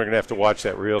gentlemen are going to have to watch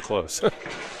that real close.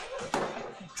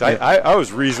 I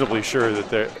was reasonably sure that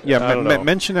they're. Yeah,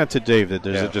 mention that to Dave that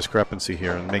there's a discrepancy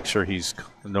here, and make sure he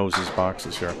knows his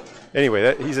boxes here.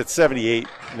 Anyway, he's at 78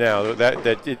 now.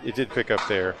 It did pick up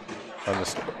there on the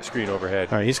screen overhead.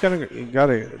 All right, he's got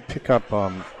to pick up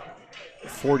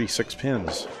 46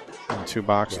 pins in 2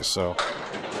 boxes, so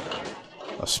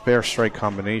a spare strike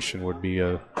combination would be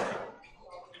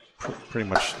pretty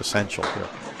much essential here.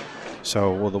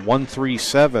 So with the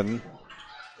 137.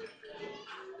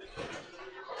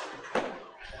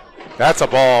 That's a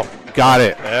ball. Got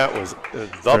it. That was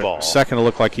the ball. A second, it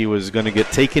looked like he was going to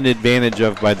get taken advantage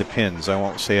of by the pins. I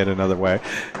won't say it another way.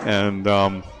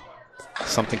 And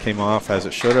something came off as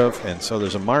it should have. And so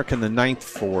there's a mark in the 9th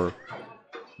for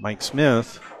Mike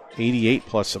Smith. 88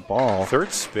 plus a ball.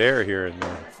 3rd spare here in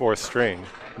the 4th string.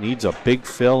 Needs a big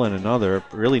fill and another.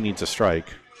 Really needs a strike.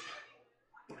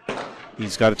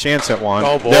 He's got a chance at one.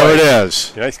 Oh, boy. There it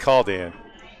is. Nice call, Dan.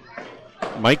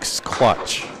 Mike's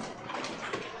clutch.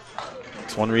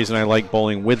 It's one reason I like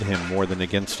bowling with him more than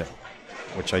against him,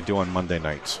 which I do on Monday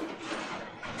nights.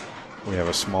 We have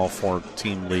a small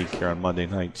 4-team league here on Monday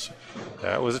nights.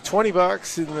 That was a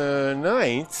 $20 in the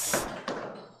 9th.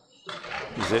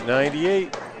 He's at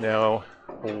 98. Now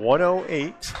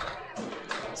 108.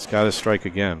 It's got to strike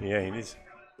again. Yeah, he needs.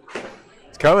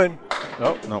 It's coming.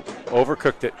 Oh, no.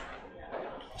 Overcooked it.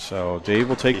 So Dave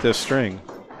will take this string.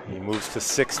 He moves to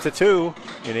 6-2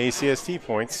 in ACST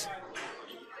points.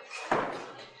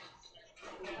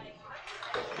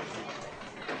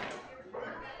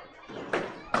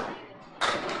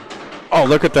 Oh,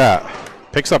 look at that.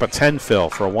 Picks up a 10 fill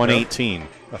for a 118.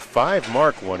 A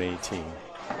 5-mark 118.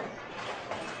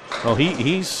 Well,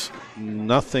 he's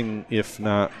nothing if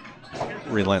not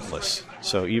relentless.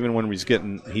 So even when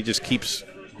he just keeps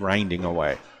grinding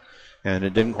away. And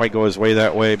it didn't quite go his way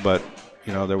that way, but,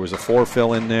 there was a 4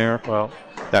 fill in there. Well,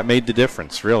 that made the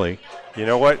difference, really. You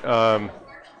know what?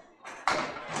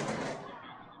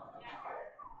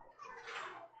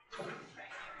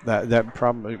 That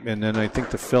probably, and then I think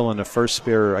the fill in the first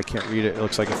spare, I can't read it. It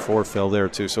looks like a 4 fill there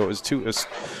too. So it was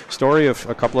a story of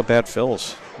a couple of bad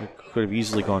fills. It could have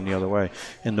easily gone the other way.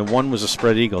 And the one was a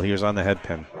spread eagle. He was on the head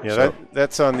pin. Yeah, so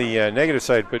that's on the negative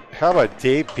side. But how about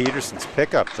Dave Peterson's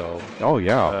pickup though? Oh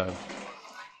yeah.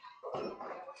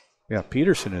 Yeah,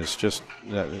 Peterson is just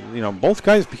both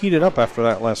guys heated up after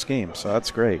that last game, so that's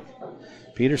great.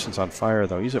 Peterson's on fire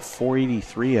though. He's at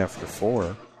 483 after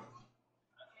 4.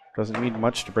 Doesn't need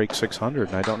much to break 600,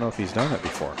 and I don't know if he's done it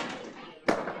before.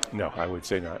 No, I would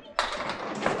say not.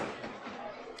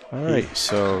 All right,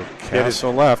 so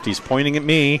Castle left. He's pointing at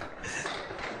me.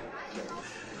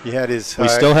 He had his. We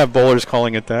still have bowlers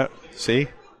calling it that. See?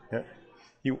 Yeah.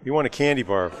 He won a candy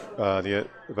bar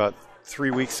about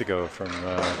 3 weeks ago from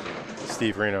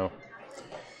Steve Reno,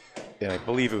 and I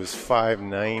believe it was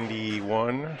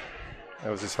 591.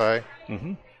 That was his high.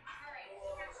 Mm-hmm.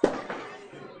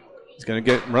 He's going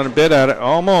to run a bit at it.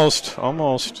 Almost.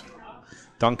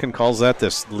 Duncan calls that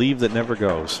this leave that never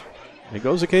goes. It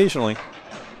goes occasionally.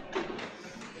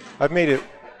 I've made it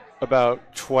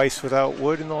about twice without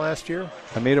wood in the last year.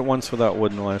 I made it once without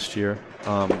wood in the last year.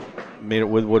 Made it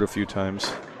with wood a few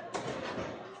times.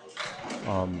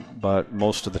 But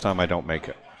most of the time I don't make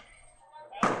it.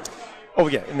 Oh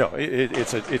yeah, no,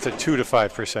 it's a 2 to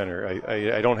 5%er.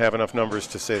 I don't have enough numbers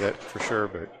to say that for sure,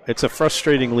 but it's a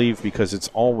frustrating leave because it's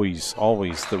always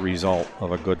the result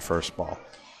of a good first ball.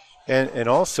 And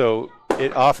also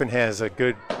it often has a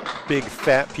good big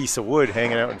fat piece of wood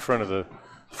hanging out in front of the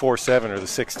 4-7 or the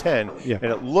 6-10, yeah.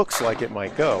 and it looks like it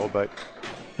might go, but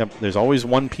there's always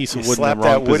one piece of wood slap in the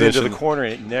wrong that wood position. into the corner,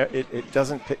 and it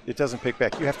doesn't pick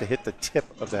back. You have to hit the tip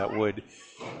of that wood,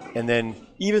 and then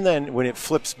even then, when it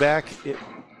flips back, it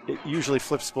usually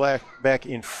flips back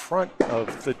in front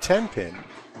of the 10 pin.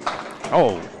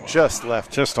 Oh, just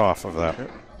left, just off of that.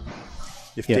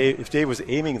 If Dave was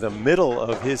aiming the middle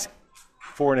of his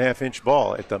 4.5-inch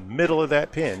ball at the middle of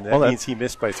that pin, that means he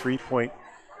missed by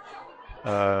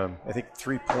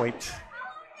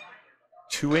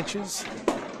 3.2 inches,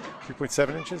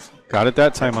 3.7 inches. Got it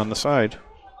that time on the side.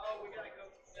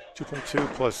 2.2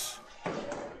 plus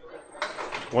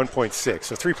 1.6,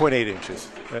 so 3.8 inches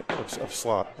of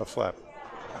slap.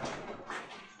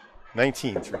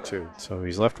 19 through 2. So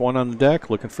he's left one on the deck,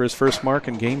 looking for his first mark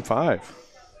in Game 5.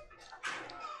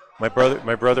 My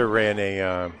brother ran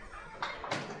a.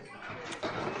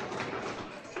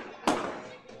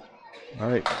 All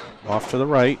right, off to the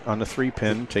right on the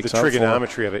 3-pin. Takes the out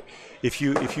trigonometry of it. If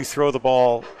you throw the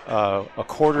ball a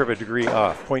quarter of a degree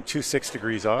off, 0.26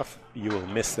 degrees off, you will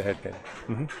miss the head pin.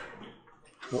 Mm-hmm.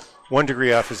 1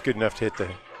 degree off is good enough to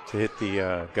hit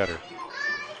the gutter.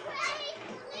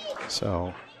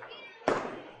 So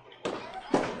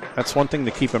that's one thing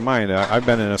to keep in mind. I've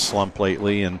been in a slump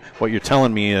lately, and what you're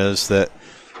telling me is that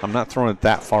I'm not throwing it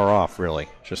that far off, really.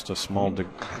 Just a small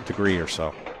degree or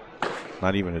so.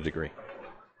 Not even a degree.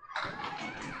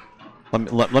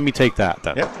 Let me take that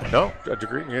then. Yeah, no, a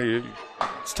degree. Yeah,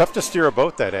 it's tough to steer a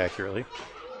boat that accurately.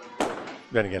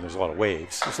 Then again, there's a lot of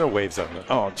waves. There's no waves on it.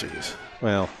 Oh, geez.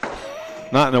 Well,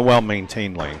 not in a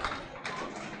well-maintained lane.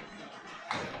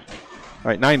 All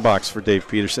right, 9 box for Dave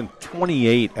Peterson.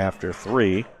 28 after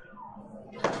 3.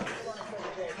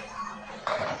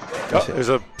 Oh, there's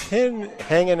a pin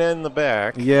hanging in the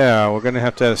back. Yeah, we're going to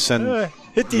have to send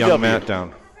hit DW. young Matt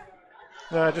down.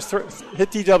 No, just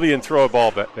hit DW and throw a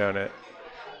ball down it.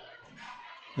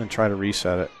 And try to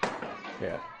reset it.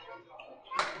 Yeah.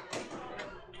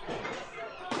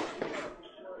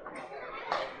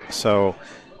 So,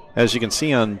 as you can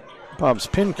see on Bob's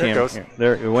pin cam,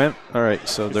 there it went. All right,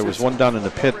 so there was one down in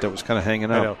the pit that was kind of hanging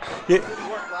out. I know.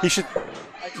 He should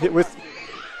hit with.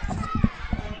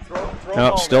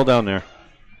 No, still down there.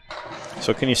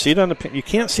 So can you see it on the pin? You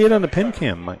can't see it on the pin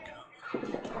cam, Mike.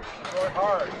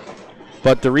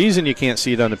 But the reason you can't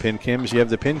see it on the pin cam is you have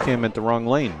the pin cam at the wrong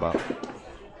lane, Bob.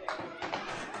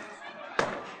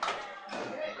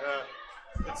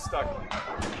 It's stuck.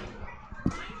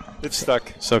 It's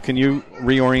stuck. So can you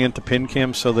reorient the pin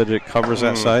cam so that it covers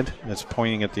that side? It's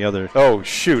pointing at the other. Oh,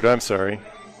 shoot. I'm sorry.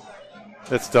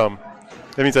 That's dumb.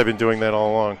 That means I've been doing that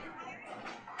all along.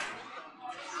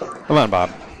 Come on,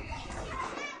 Bob.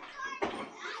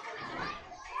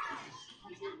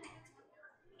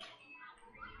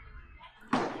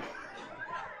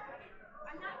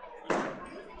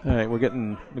 All right, we're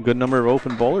getting a good number of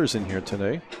open bowlers in here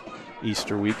today.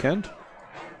 Easter weekend.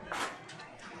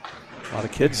 A lot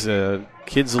of kids.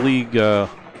 Kids League,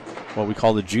 what we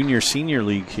call the Junior Senior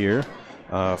League here,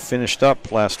 finished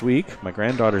up last week. My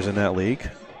granddaughter's in that league.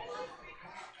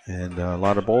 And a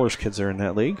lot of bowlers' kids are in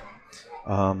that league.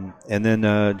 And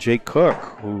then Jake Cook,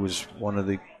 who was one of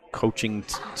the coaching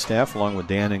staff, along with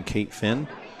Dan and Kate Finn,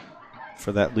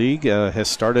 for that league, has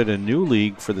started a new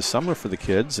league for the summer for the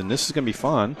kids, and this is going to be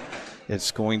fun.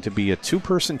 It's going to be a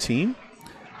 2-person team,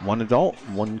 1 adult,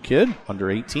 1 kid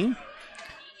under 18.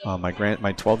 My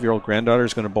 12-year-old granddaughter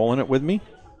is going to bowl in it with me,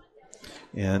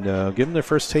 and give them their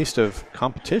first taste of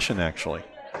competition, actually.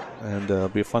 And it'll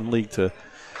be a fun league to.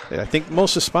 I think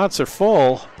most of the spots are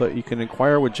full, but you can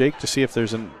inquire with Jake to see if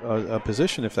there's a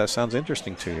position if that sounds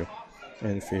interesting to you,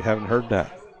 and if you haven't heard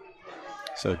that.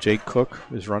 So Jake Cook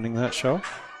is running that show.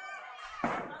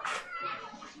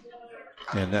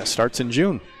 And that starts in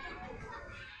June.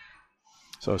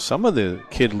 So some of the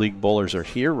Kid League bowlers are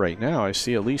here right now. I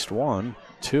see at least 1,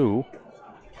 2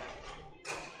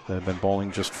 that have been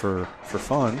bowling just for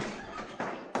fun.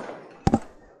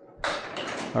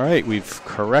 All right, we've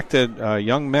corrected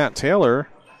young Matt Taylor,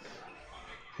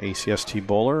 ACST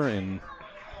bowler in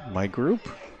my group.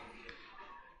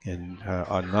 And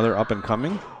another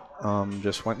up-and-coming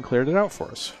just went and cleared it out for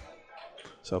us.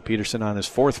 So Peterson on his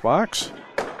 4th box.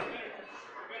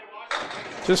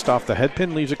 Just off the head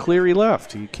pin, leaves a cleary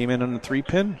left. He came in on the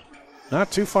 3-pin,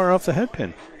 not too far off the head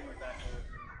pin.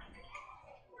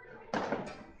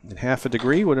 And half a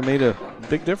degree would have made a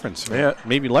big difference. Yeah.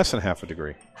 Maybe less than half a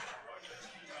degree.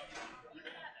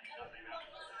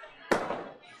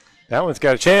 That one's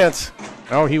got a chance.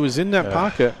 Oh, he was in that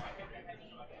pocket.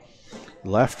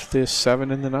 Left this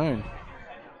 7 and the 9.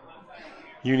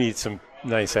 You need some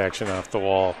nice action off the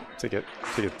wall to get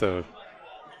the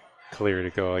clear to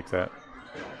go like that.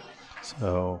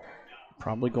 So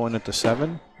probably going at the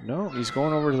 7. No, he's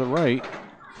going over to the right.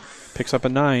 Picks up a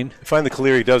 9. I find the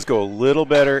Caleri does go a little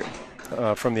better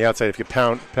from the outside. If you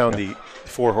pound the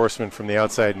 4 horsemen from the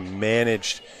outside and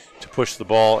manage to push the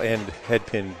ball and head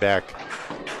pin back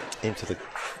into the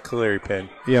Caleri pin.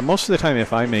 Yeah, most of the time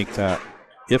if I make that,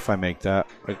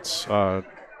 it's on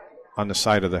the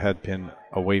side of the head pin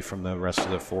away from the rest of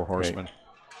the 4 horsemen.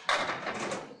 Right.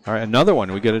 All right, another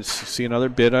one. We get to see another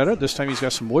bid at it. This time he's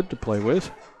got some wood to play with.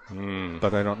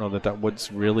 But I don't know that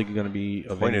wood's really going to be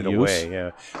of any use. Pointed away, yeah.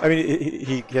 I mean,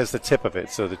 he has the tip of it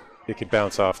so that it can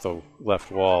bounce off the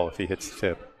left wall if he hits the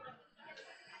tip.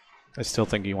 I still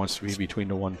think he wants to be between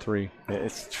the 1-3.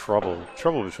 It's trouble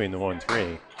between the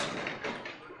 1-3.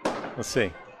 Let's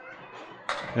see.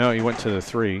 No, he went to the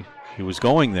 3. He was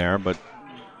going there, but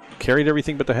carried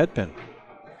everything but the head pin.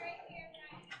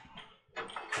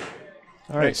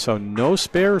 All right, so no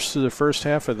spares to the first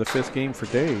half of the 5th game for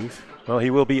Dave. Well, he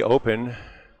will be open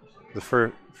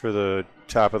for the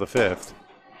top of the 5th.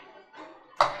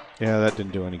 Yeah, that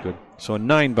didn't do any good. So a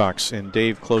 9 box, and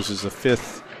Dave closes the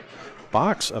 5th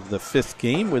box of the 5th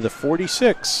game with a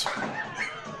 46.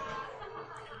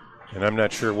 And I'm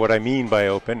not sure what I mean by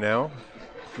open now.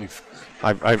 You've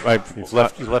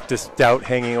left this doubt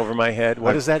hanging over my head.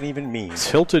 What does that even mean?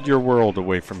 Tilted your world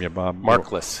away from you, Bob.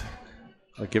 Markless.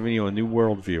 I've given you a new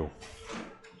worldview.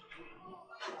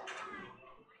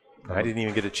 I didn't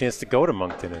even get a chance to go to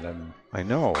Moncton, and I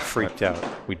know. Freaked out.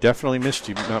 We definitely missed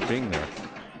you not being there.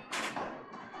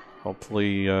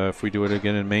 Hopefully, if we do it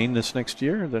again in Maine this next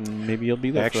year, then maybe you'll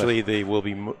be there. Actually, they will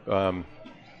be.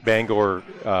 Bangor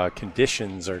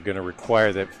conditions are going to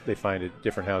require that they find a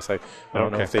different house. I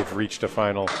don't know if they've reached a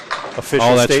final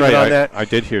official statement on that. I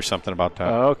did hear something about that.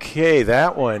 Okay,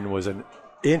 that one was an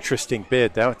interesting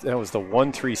bid. That was the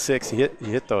 136. He hit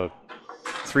the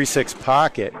 3-6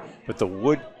 pocket, but the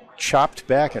wood chopped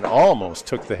back and almost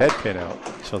took the head pin out.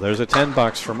 So there's a 10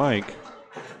 box for Mike.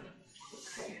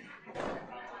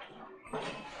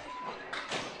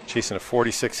 Chasing a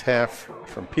 46 half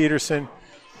from Peterson.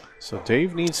 So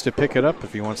Dave needs to pick it up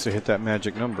if he wants to hit that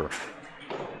magic number.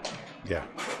 Yeah.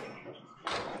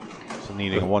 So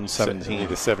needing a 117.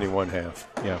 Need a 71 half.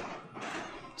 Yeah.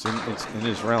 It's in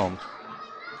his realm.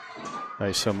 All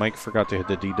right, so Mike forgot to hit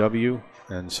the DW,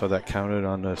 and so that counted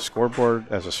on the scoreboard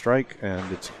as a strike,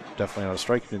 and it's definitely not a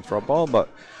strike. He didn't throw a ball, but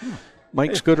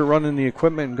Mike's good at running the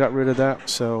equipment and got rid of that,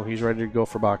 so he's ready to go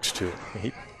for box 2.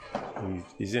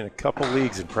 He's in a couple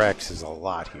leagues and practices a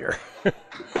lot here.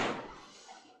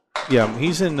 Yeah,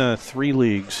 he's in 3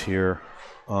 leagues here.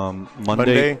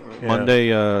 Monday,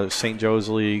 St. Joe's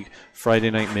League, Friday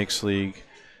Night Mixed League,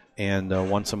 and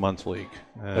once a month league.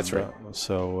 And, that's right.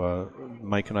 So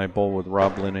Mike and I bowl with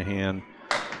Rob Linehan,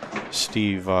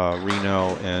 Steve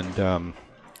Reno, and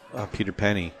Peter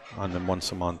Penny on them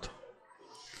once a month.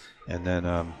 And then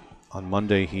on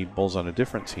Monday he bowls on a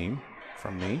different team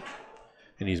from me,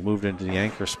 and he's moved into the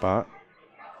anchor spot.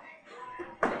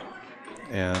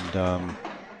 And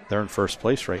they're in first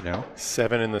place right now.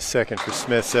 7 in the second for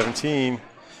Smith, 17.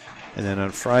 And then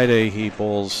on Friday, he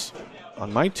bowls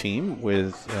on my team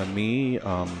with me,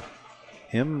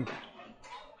 him,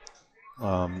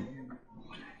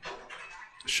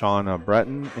 Sean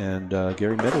Breton, and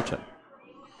Gary Middleton.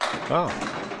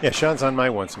 Oh, yeah, Sean's on my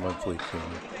once-a-month league team.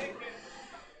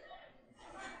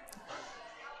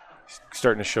 He's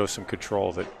starting to show some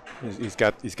control. That he's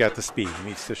got the speed. He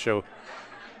needs to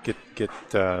get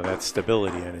that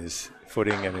stability in his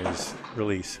footing and his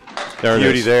release. There it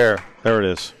is. There. There it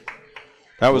is.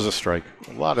 That was a strike.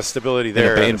 A lot of stability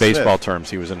there. In baseball terms,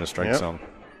 he was in the strike zone.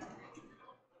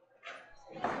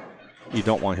 You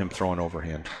don't want him throwing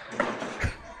overhand.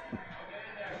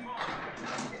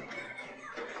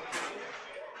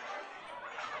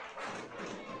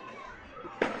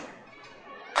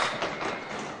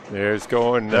 There's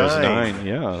going 9. There's 9.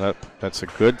 Yeah, that's a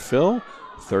good fill.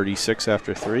 36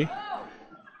 after 3.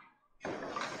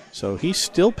 So he's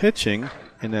still pitching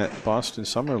in that Boston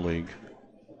Summer League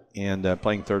and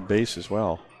playing third base as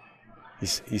well.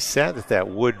 He's sad that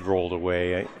wood rolled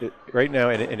away right now,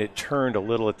 and it turned a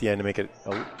little at the end to make it.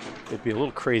 It'd be a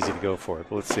little crazy to go for it,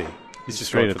 but let's see. He's just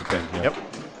straight at the pin. Yep.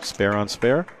 Spare on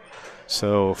spare.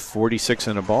 So 46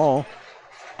 in a ball.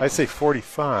 I'd say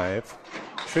 45.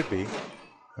 Should be.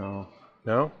 Oh.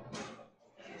 No?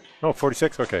 Oh,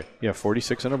 46? Okay. Yeah,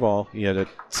 46 in a ball. He had a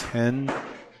 10,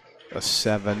 a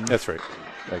 7. That's right.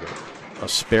 I got it. A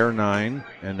spare 9,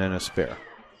 and then a spare.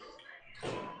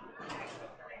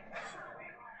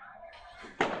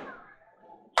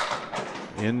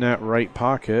 in that right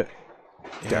pocket.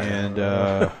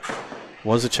 And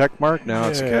was a check mark. Now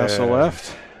it's a castle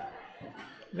left.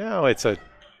 Now it's a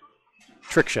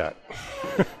trick shot.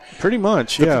 Pretty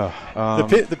much, yeah.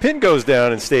 The pin goes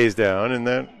down and stays down, and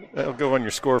that'll go on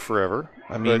your score forever.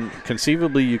 I mean,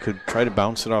 conceivably, you could try to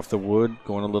bounce it off the wood,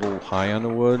 going a little high on the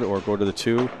wood, or go to the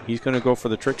 2. He's going to go for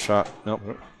the trick shot. Nope.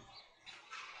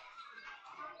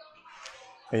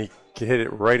 And he can hit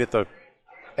it right at the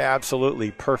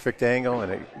absolutely perfect angle,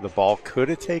 and the ball could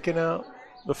have taken out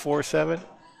the 4-7.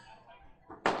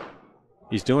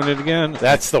 He's doing it again.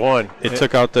 That's the one. It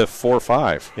took out the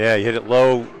 4-5. Yeah, he hit it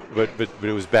low, but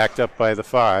it was backed up by the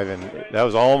 5, and that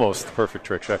was almost the perfect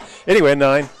trick shot. Anyway,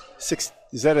 9, 6.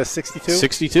 Is that a 62?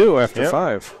 62 after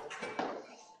 5.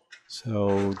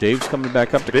 So Dave's coming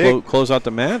back up to close out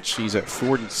the match. He's at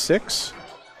 46.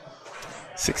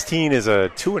 16 is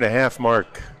a 2.5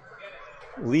 mark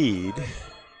lead.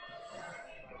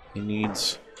 He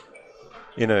needs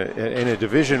in a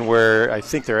division where I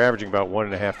think they're averaging about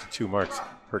 1.5 to 2 marks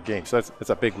per game. So that's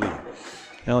a big lead.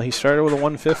 Well, he started with a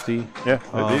 150. Yeah,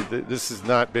 this has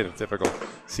not been a typical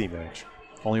C match.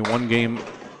 Only one game.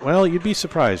 Well, you'd be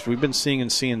surprised. We've been seeing in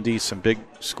C&D some big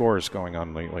scores going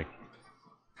on lately.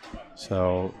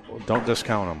 So don't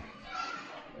discount them.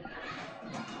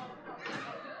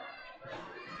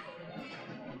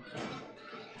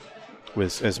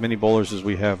 With as many bowlers as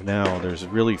we have now, there's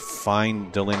really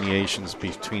fine delineations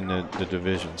between the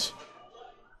divisions.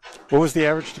 What was the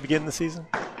average to begin the season?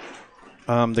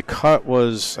 The cut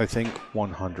was, I think,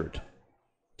 100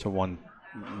 to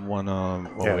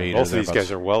 108. Most of these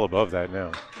guys are well above that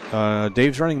now.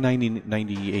 Dave's running 90,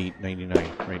 98,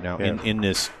 99 right now in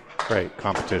this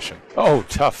competition. Oh,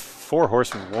 tough. 4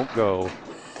 horsemen won't go.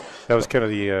 That was kind of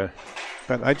the...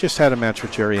 But I just had a match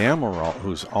with Jerry Amaral,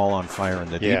 who's all on fire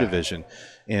in the D division,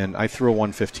 and I threw a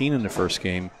 115 in the first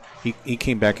game. He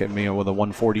came back at me with a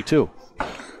 142,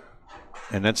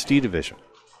 and that's D division.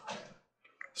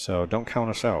 So don't count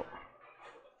us out.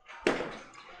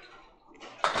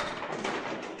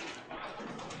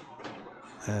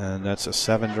 And that's a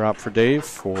 7 drop for Dave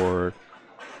for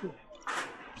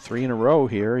 3 in a row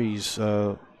here. He's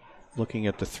looking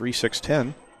at the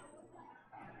 3-6-10.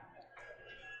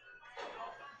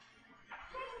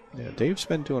 Yeah, Dave's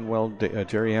been doing well.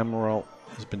 Jerry Amaral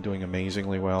has been doing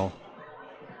amazingly well.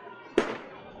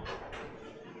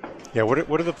 Yeah, what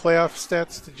are the playoff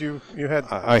stats did you had?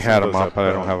 I had them up, but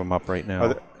I don't have them up right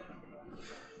now.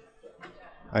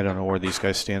 I don't know where these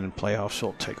guys stand in playoffs, so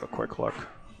we'll take a quick look.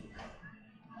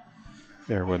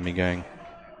 Bear with me, gang.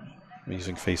 I'm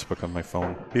using Facebook on my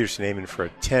phone. Peterson aiming for a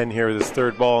 10 here with his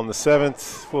 3rd ball in the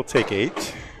 7th. We'll take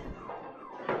 8.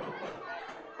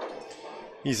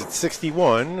 He's at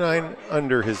 61, 9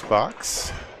 under his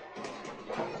box.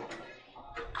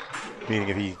 Meaning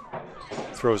if he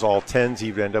throws all 10s,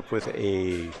 he would end up with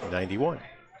a 91.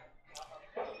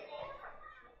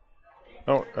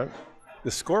 Oh,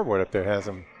 the scoreboard up there has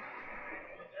him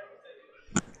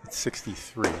at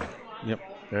 63. Yep.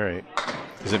 All right.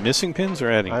 Is it missing pins or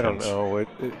adding pins? I don't know.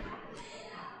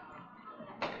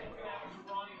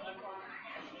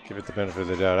 Give it the benefit of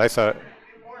the doubt. I thought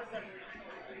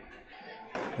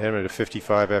they had him at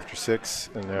 55 after 6,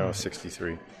 and now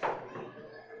 63.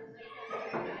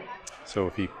 So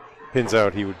if he pins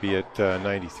out, he would be at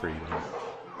 93.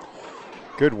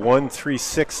 Good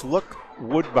 1-3-6 look.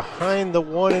 Wood behind the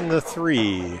 1 and the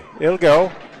 3. It'll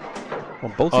go.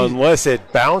 Well, unless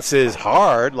it bounces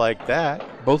hard like that.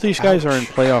 Both these guys are in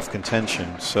playoff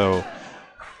contention. So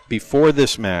before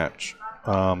this match,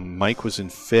 Mike was in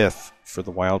 5th for the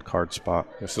wild card spot.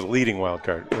 So the leading wild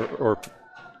card, or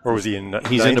was he in?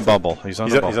 He's in the bubble. He's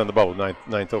on the bubble,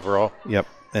 ninth overall. Yep,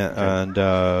 and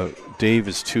Dave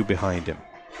is 2 behind him.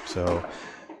 So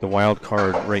the wild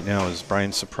card right now is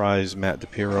Brian Surprise, Matt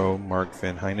DePiro, Mark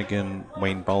Van Heinigen,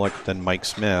 Wayne Bullock, then Mike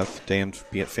Smith, Dan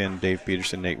Finn, Dave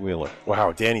Peterson, Nate Wheeler.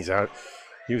 Wow, Danny's out.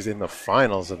 He was in the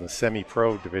finals of the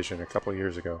semi-pro division a couple of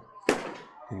years ago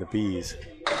in the Bs.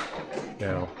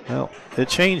 Now, well, it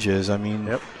changes. I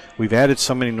mean, we've added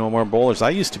so many more bowlers.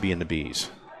 I used to be in the Bs,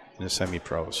 in the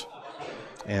semi-pros,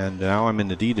 and now I'm in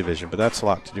the D division. But that's a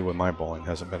lot to do with my bowling.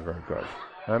 Hasn't been very good.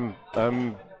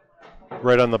 I'm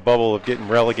right on the bubble of getting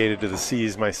relegated to the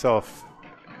Cs myself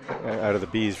out of the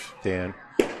Bs, Dan.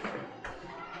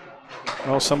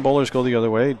 Well, some bowlers go the other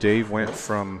way. Dave went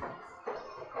from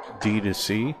D to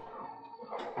C.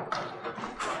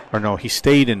 Or no, he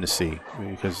stayed in the C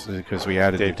because we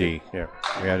added the D. Yeah,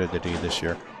 we added the D this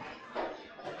year.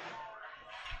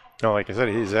 No, like I said,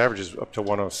 his average is up to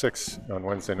 106 on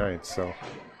Wednesday nights, so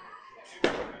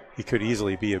he could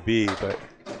easily be a B, but...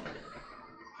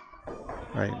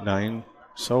 All right, 9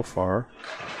 so far.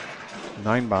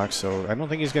 9 box, so I don't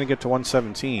think he's going to get to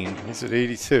 117. He's at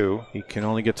 82. He can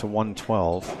only get to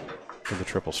 112 for the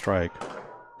triple strike.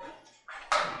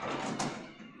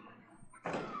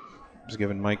 Just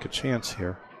giving Mike a chance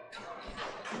here.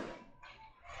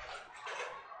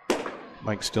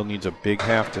 Mike still needs a big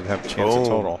half to have a chance at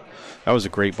total. That was a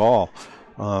great ball.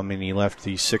 And he left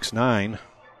the 6-9.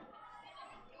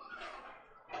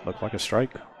 Looked like a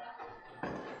strike.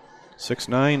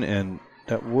 6-9, and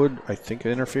that would, I think,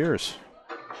 it interferes.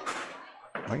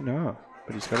 Might not,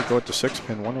 but he's got to go at the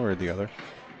 6-pin one way or the other.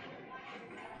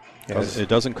 Yes. It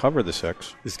doesn't cover the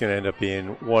 6. This is going to end up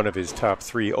being one of his top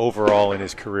 3 overall in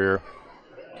his career.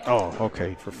 Oh,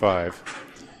 okay. For 5.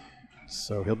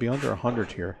 So he'll be under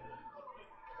 100 here.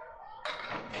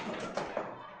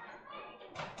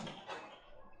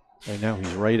 Right now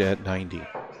he's right at 90.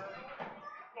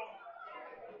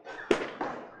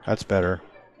 That's better.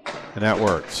 And that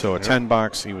worked. So a 10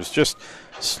 box, he was just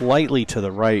slightly to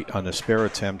the right on the spare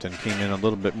attempt and came in a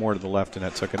little bit more to the left, and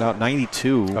that took it out.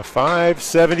 92. A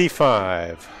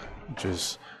 575. Which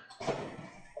is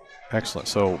excellent.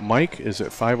 So Mike is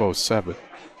at 507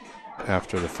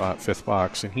 after the 5th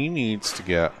box, and he needs to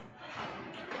get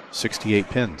 68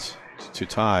 pins to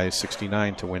tie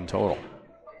 69 to win total.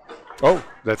 Oh,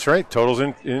 that's right. Total's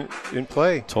in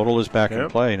play. Total is back in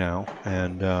play now,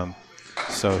 and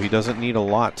so he doesn't need a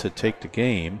lot to take the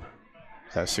game.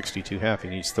 That 62 half, he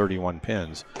needs 31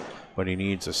 pins, but he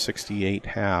needs a 68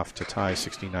 half to tie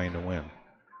 69 to win.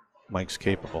 Mike's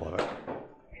capable of it.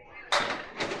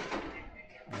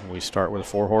 And we start with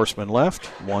 4 horsemen left.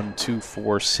 1, 2,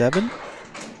 4, 7.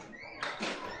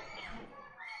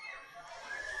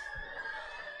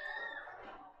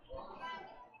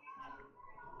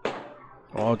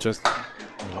 Oh, just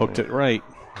hooked it right.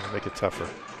 Make it tougher.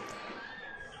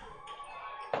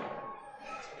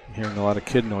 I'm hearing a lot of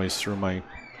kid noise through my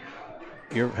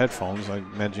headphones. I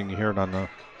imagine you hear it on the...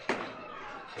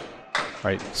 All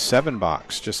right, 7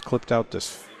 box. Just clipped out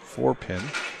this 4-pin.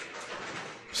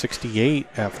 68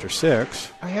 after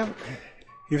 6.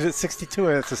 He was at 62,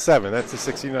 and that's a 7. That's a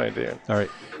 69, Dan. All right.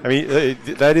 I mean,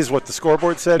 that is what the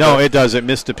scoreboard said. No, it does. It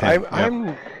missed a pin.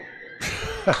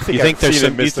 I think you think there's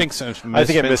some? You think some? I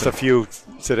think I missed a few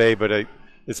today, but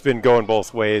it's been going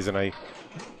both ways, and I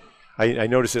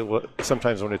notice it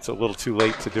sometimes when it's a little too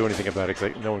late to do anything about it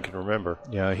because no one can remember.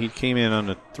 Yeah, he came in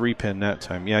on a 3-pin that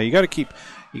time. Yeah, you got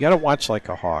to watch like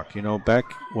a hawk. You know, back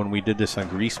when we did this on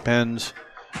grease pens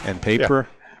and paper,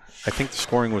 I think the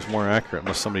scoring was more accurate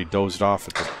unless somebody dozed off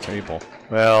at the table.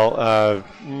 Well,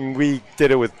 we did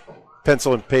it with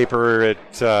pencil and paper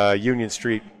at Union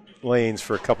Street lanes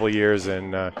for a couple of years,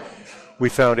 and we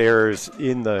found errors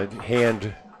in the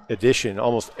hand edition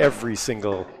almost every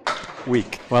single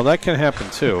week. Well, that can happen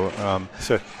too.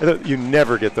 So you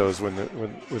never get those when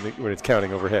it's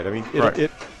counting overhead. I mean,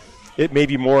 it may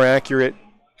be more accurate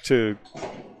to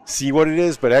see what it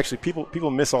is, but actually people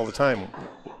miss all the time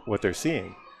what they're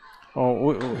seeing.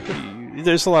 Oh,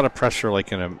 there's a lot of pressure,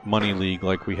 like in a money league,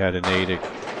 like we had in A,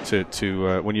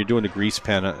 to when you're doing the grease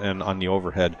pen and on the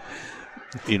overhead.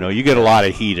 You know, you get a lot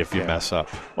of heat if you mess up.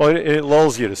 Well, it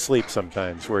lulls you to sleep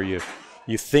sometimes, where you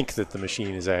think that the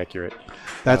machine is accurate.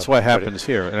 That's what happens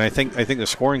here, and I think the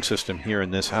scoring system here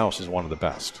in this house is one of the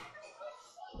best.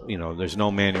 You know, there's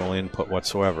no manual input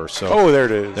whatsoever. So there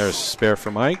it is. There's spare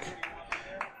for Mike.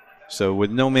 So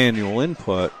with no manual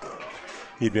input,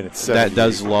 he'd been at 70. That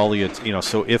does lull you. You know,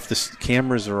 so if the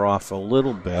cameras are off a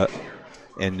little bit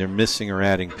and they're missing or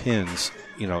adding pins,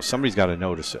 you know, somebody's got to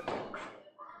notice it.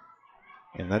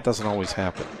 And that doesn't always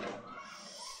happen.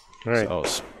 All right.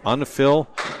 So on the fill,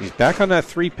 he's back on that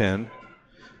 3-pin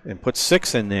and puts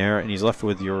 6 in there, and he's left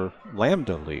with your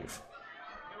lambda leaf.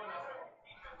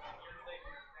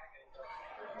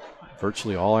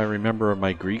 Virtually all I remember of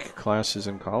my Greek classes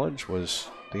in college was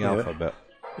the alphabet.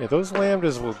 Yeah, those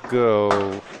lambdas will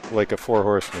go like a 4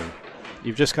 horseman.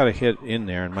 You've just got to hit in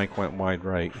there, and Mike went wide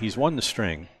right. He's won the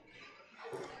string.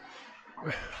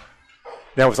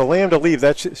 Now, with a lambda leave,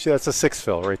 that's a 6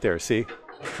 fill right there. See?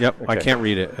 Yep, okay. I can't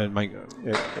read it.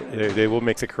 They will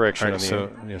make the correction on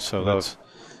the. So that's.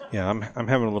 Yeah, I'm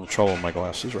having a little trouble with my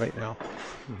glasses right now.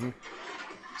 Mm-hmm.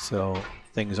 So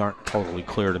things aren't totally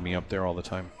clear to me up there all the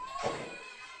time.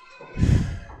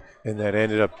 And that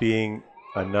ended up being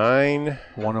a 9.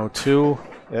 102.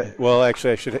 Well,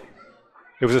 actually,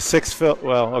 it was a 6 fill.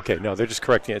 Well, okay, no, they're just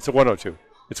correcting it. It's a 102.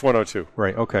 It's 102.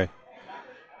 Right, okay.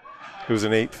 It was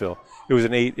an 8 fill. It was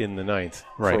an 8 in the 9th.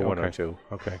 Right, for 102.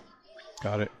 Okay.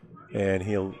 Got it. And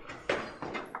he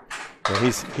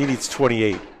needs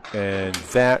 28. And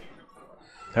that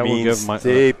means will give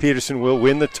Dave Peterson will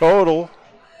win the total.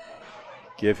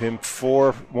 Give him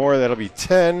 4 more. That'll be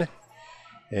 10.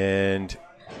 And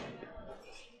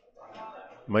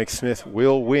Mike Smith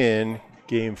will win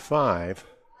Game 5.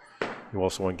 He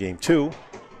also won Game 2.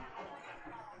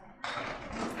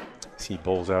 He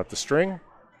bowls out the string.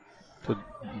 So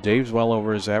Dave's well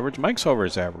over his average. Mike's over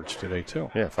his average today, too.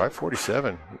 Yeah,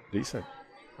 547. Decent.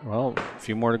 Well, a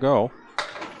few more to go.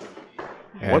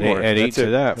 One more. Add 8 to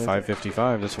that, That's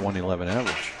 555. That's a 111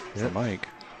 average for Mike.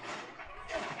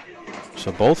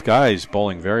 So both guys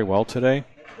bowling very well today,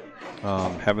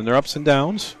 having their ups and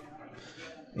downs.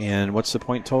 And what's the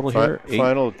point total here?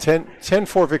 Final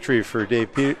 10-4 victory for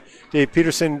Dave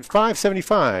Peterson,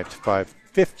 575 to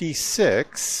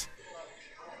 556.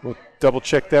 We'll double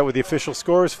check that with the official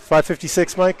scores.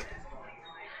 556, Mike?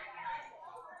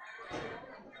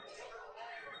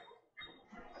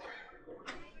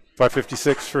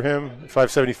 $556 for him,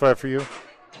 575 for you,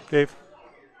 Dave?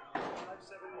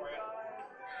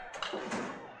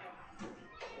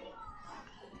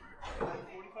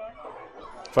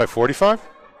 $545?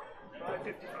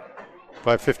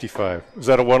 $555. Was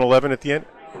that a 111 at the end?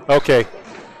 Okay.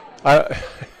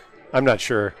 I'm not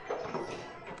sure.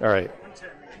 All right.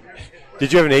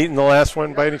 Did you have an 8 in the last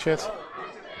one by any chance?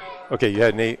 Okay, you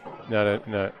had an 8.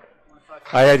 Not.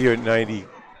 I had you at 90. All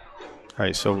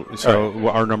right, so All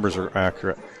right. Our numbers are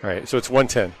accurate. All right, so it's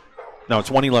 110. No, it's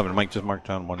 111. Mike just marked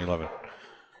down 111.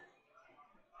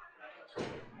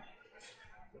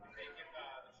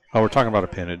 Oh, we're talking about a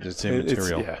pin. It's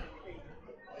immaterial. Yeah.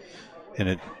 And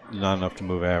it's not enough to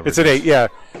move average. It's an 8, yeah.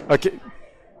 Okay.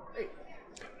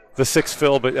 The 6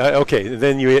 fill, but okay.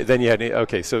 Then you had an 8.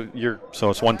 Okay, so it's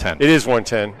 110. It is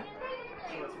 110.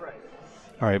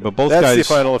 All right, but both That's guys. the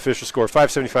final official score.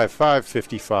 575,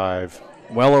 555.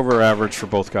 Well over average for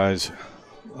both guys.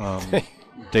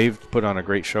 Dave put on a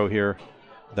great show here.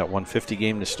 That 150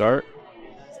 game to start.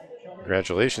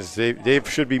 Congratulations. Dave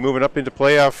should be moving up into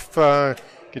playoff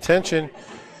contention.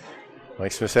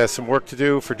 Mike Smith has some work to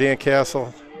do. For Dan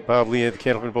Castle, Bob Lee at the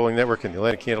Candlepin Bowling Network and the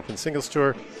Atlantic Candlepin Singles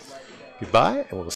Tour. Goodbye, and we'll